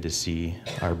excited to see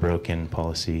our broken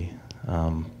policy,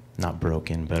 not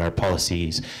broken, but our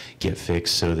policies get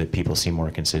fixed so that people see more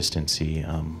consistency,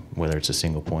 whether it's a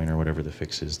single point or whatever the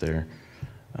fix is there.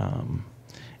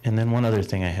 And then one other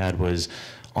thing I had was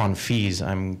on fees.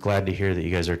 I'm glad to hear that you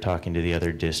guys are talking to the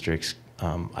other districts.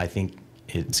 I think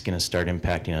it's going to start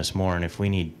impacting us more, and if we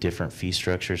need different fee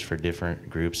structures for different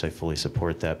groups, I fully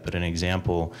support that. But an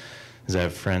example is I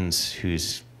have friends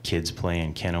whose kids play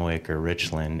in Kennewick or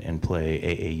Richland and play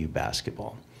AAU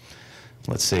basketball.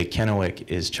 Let's say Kennewick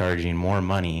is charging more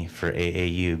money for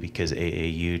AAU because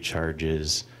AAU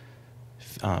charges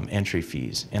entry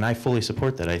fees. And I fully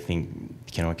support that. I think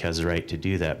Kennewick has the right to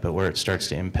do that. But where it starts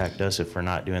to impact us if we're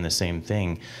not doing the same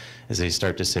thing is they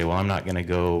start to say, well, I'm not going to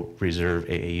go reserve,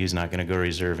 AAU's not going to go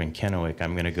reserve in Kennewick.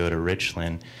 I'm going to go to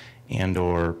Richland and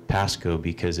or Pasco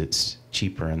because it's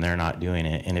cheaper and they're not doing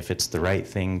it. And if it's the right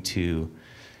thing to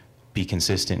be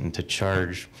consistent and to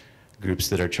charge groups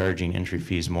that are charging entry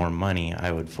fees more money,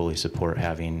 I would fully support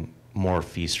having more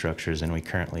fee structures than we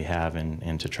currently have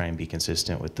and to try and be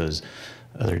consistent with those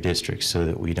other districts so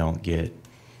that we don't get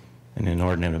an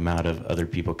inordinate amount of other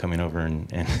people coming over and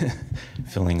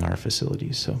filling our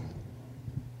facilities. So,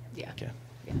 yeah. Okay.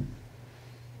 Yeah.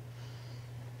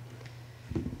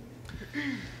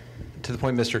 To the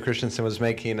point Mr. Christensen was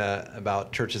making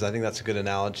about churches, I think that's a good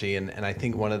analogy, and I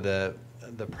think one of the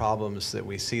problems that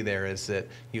we see there is that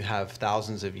you have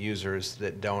thousands of users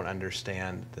that don't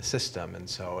understand the system, and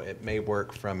so it may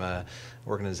work from a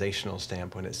organizational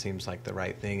standpoint. It seems like the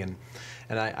right thing, and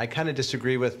I kind of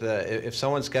disagree with if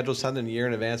someone schedules something a year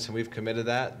in advance and we've committed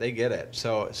that, they get it.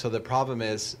 So the problem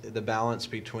is the balance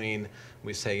between,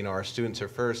 we say, our students are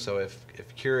first. So if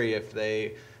Curie, if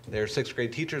their sixth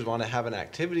grade teachers want to have an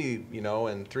activity,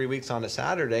 in 3 weeks on a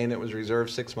Saturday, and it was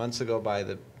reserved 6 months ago by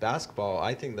the basketball,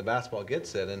 I think the basketball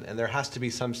gets it. And there has to be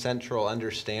some central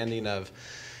understanding of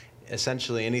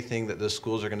essentially anything that the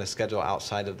schools are going to schedule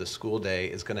outside of the school day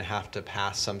is going to have to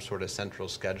pass some sort of central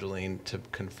scheduling to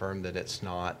confirm that it's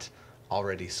not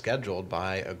already scheduled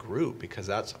by a group, because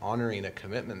that's honoring a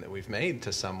commitment that we've made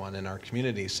to someone in our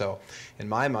community. So in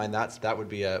my mind, that would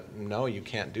be a no, you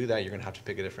can't do that. You're going to have to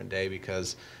pick a different day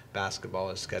because basketball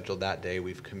is scheduled that day.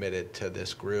 We've committed to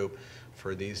this group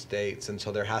for these dates. And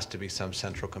so there has to be some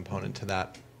central component to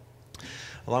that.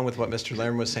 Along with what Mr.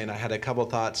 Lerman was saying, I had a couple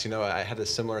thoughts. I had a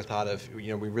similar thought of,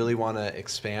 we really want to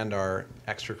expand our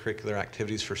extracurricular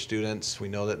activities for students. We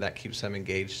know that keeps them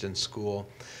engaged in school.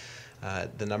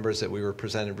 The numbers that we were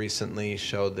presented recently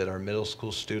showed that our middle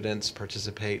school students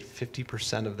participate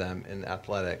 50% of them in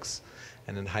athletics,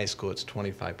 and in high school it's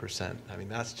 25%. I mean,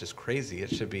 that's just crazy. It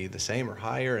should be the same or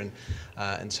higher,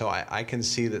 and so I can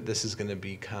see that this is going to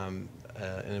become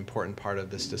an important part of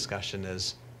this discussion,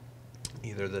 is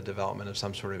either the development of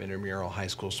some sort of intramural high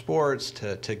school sports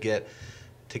to get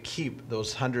to keep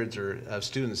those hundreds of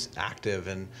students active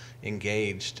and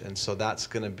engaged. And so that's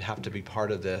going to have to be part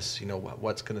of this. You know,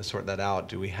 what's going to sort that out?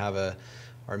 Do we have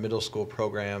our middle school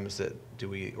programs do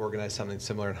we organize something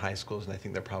similar in high schools? And I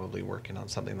think they're probably working on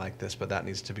something like this, but that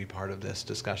needs to be part of this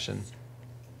discussion.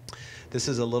 This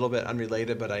is a little bit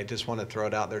unrelated, but I just want to throw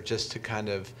it out there just to kind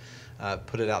of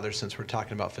put it out there since we're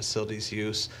talking about facilities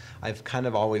use. I've kind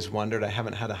of always wondered, I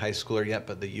haven't had a high schooler yet,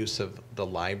 but the use of the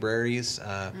libraries,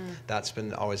 that's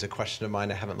been always a question of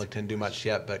mine. I haven't looked into much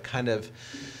yet, but kind of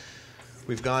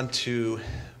we've gone to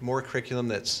more curriculum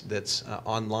that's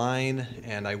online,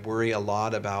 and I worry a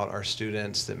lot about our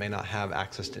students that may not have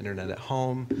access to internet at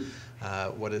home.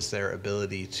 What is their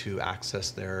ability to access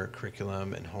their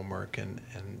curriculum and homework and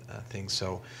things?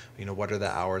 So, you know, what are the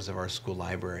hours of our school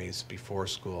libraries before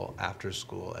school, after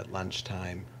school, at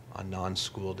lunchtime, on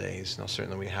non-school days? Now,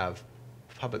 certainly we have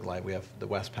public library. We have the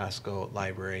West Pasco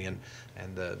Library and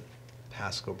the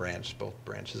Pasco branch, both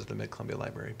branches of the Mid-Columbia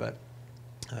Library. But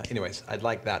anyways, I'd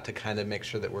like that to kind of make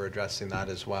sure that we're addressing that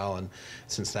as well, and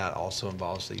since that also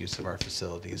involves the use of our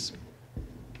facilities.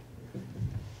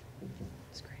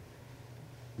 That's great.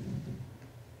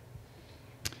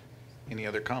 Any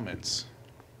other comments?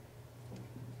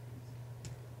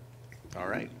 All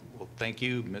right. Well, thank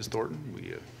you, Ms. Thornton.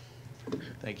 We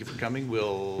thank you for coming.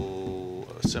 We'll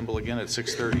assemble again at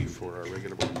 6:30 for our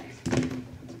regular board meeting.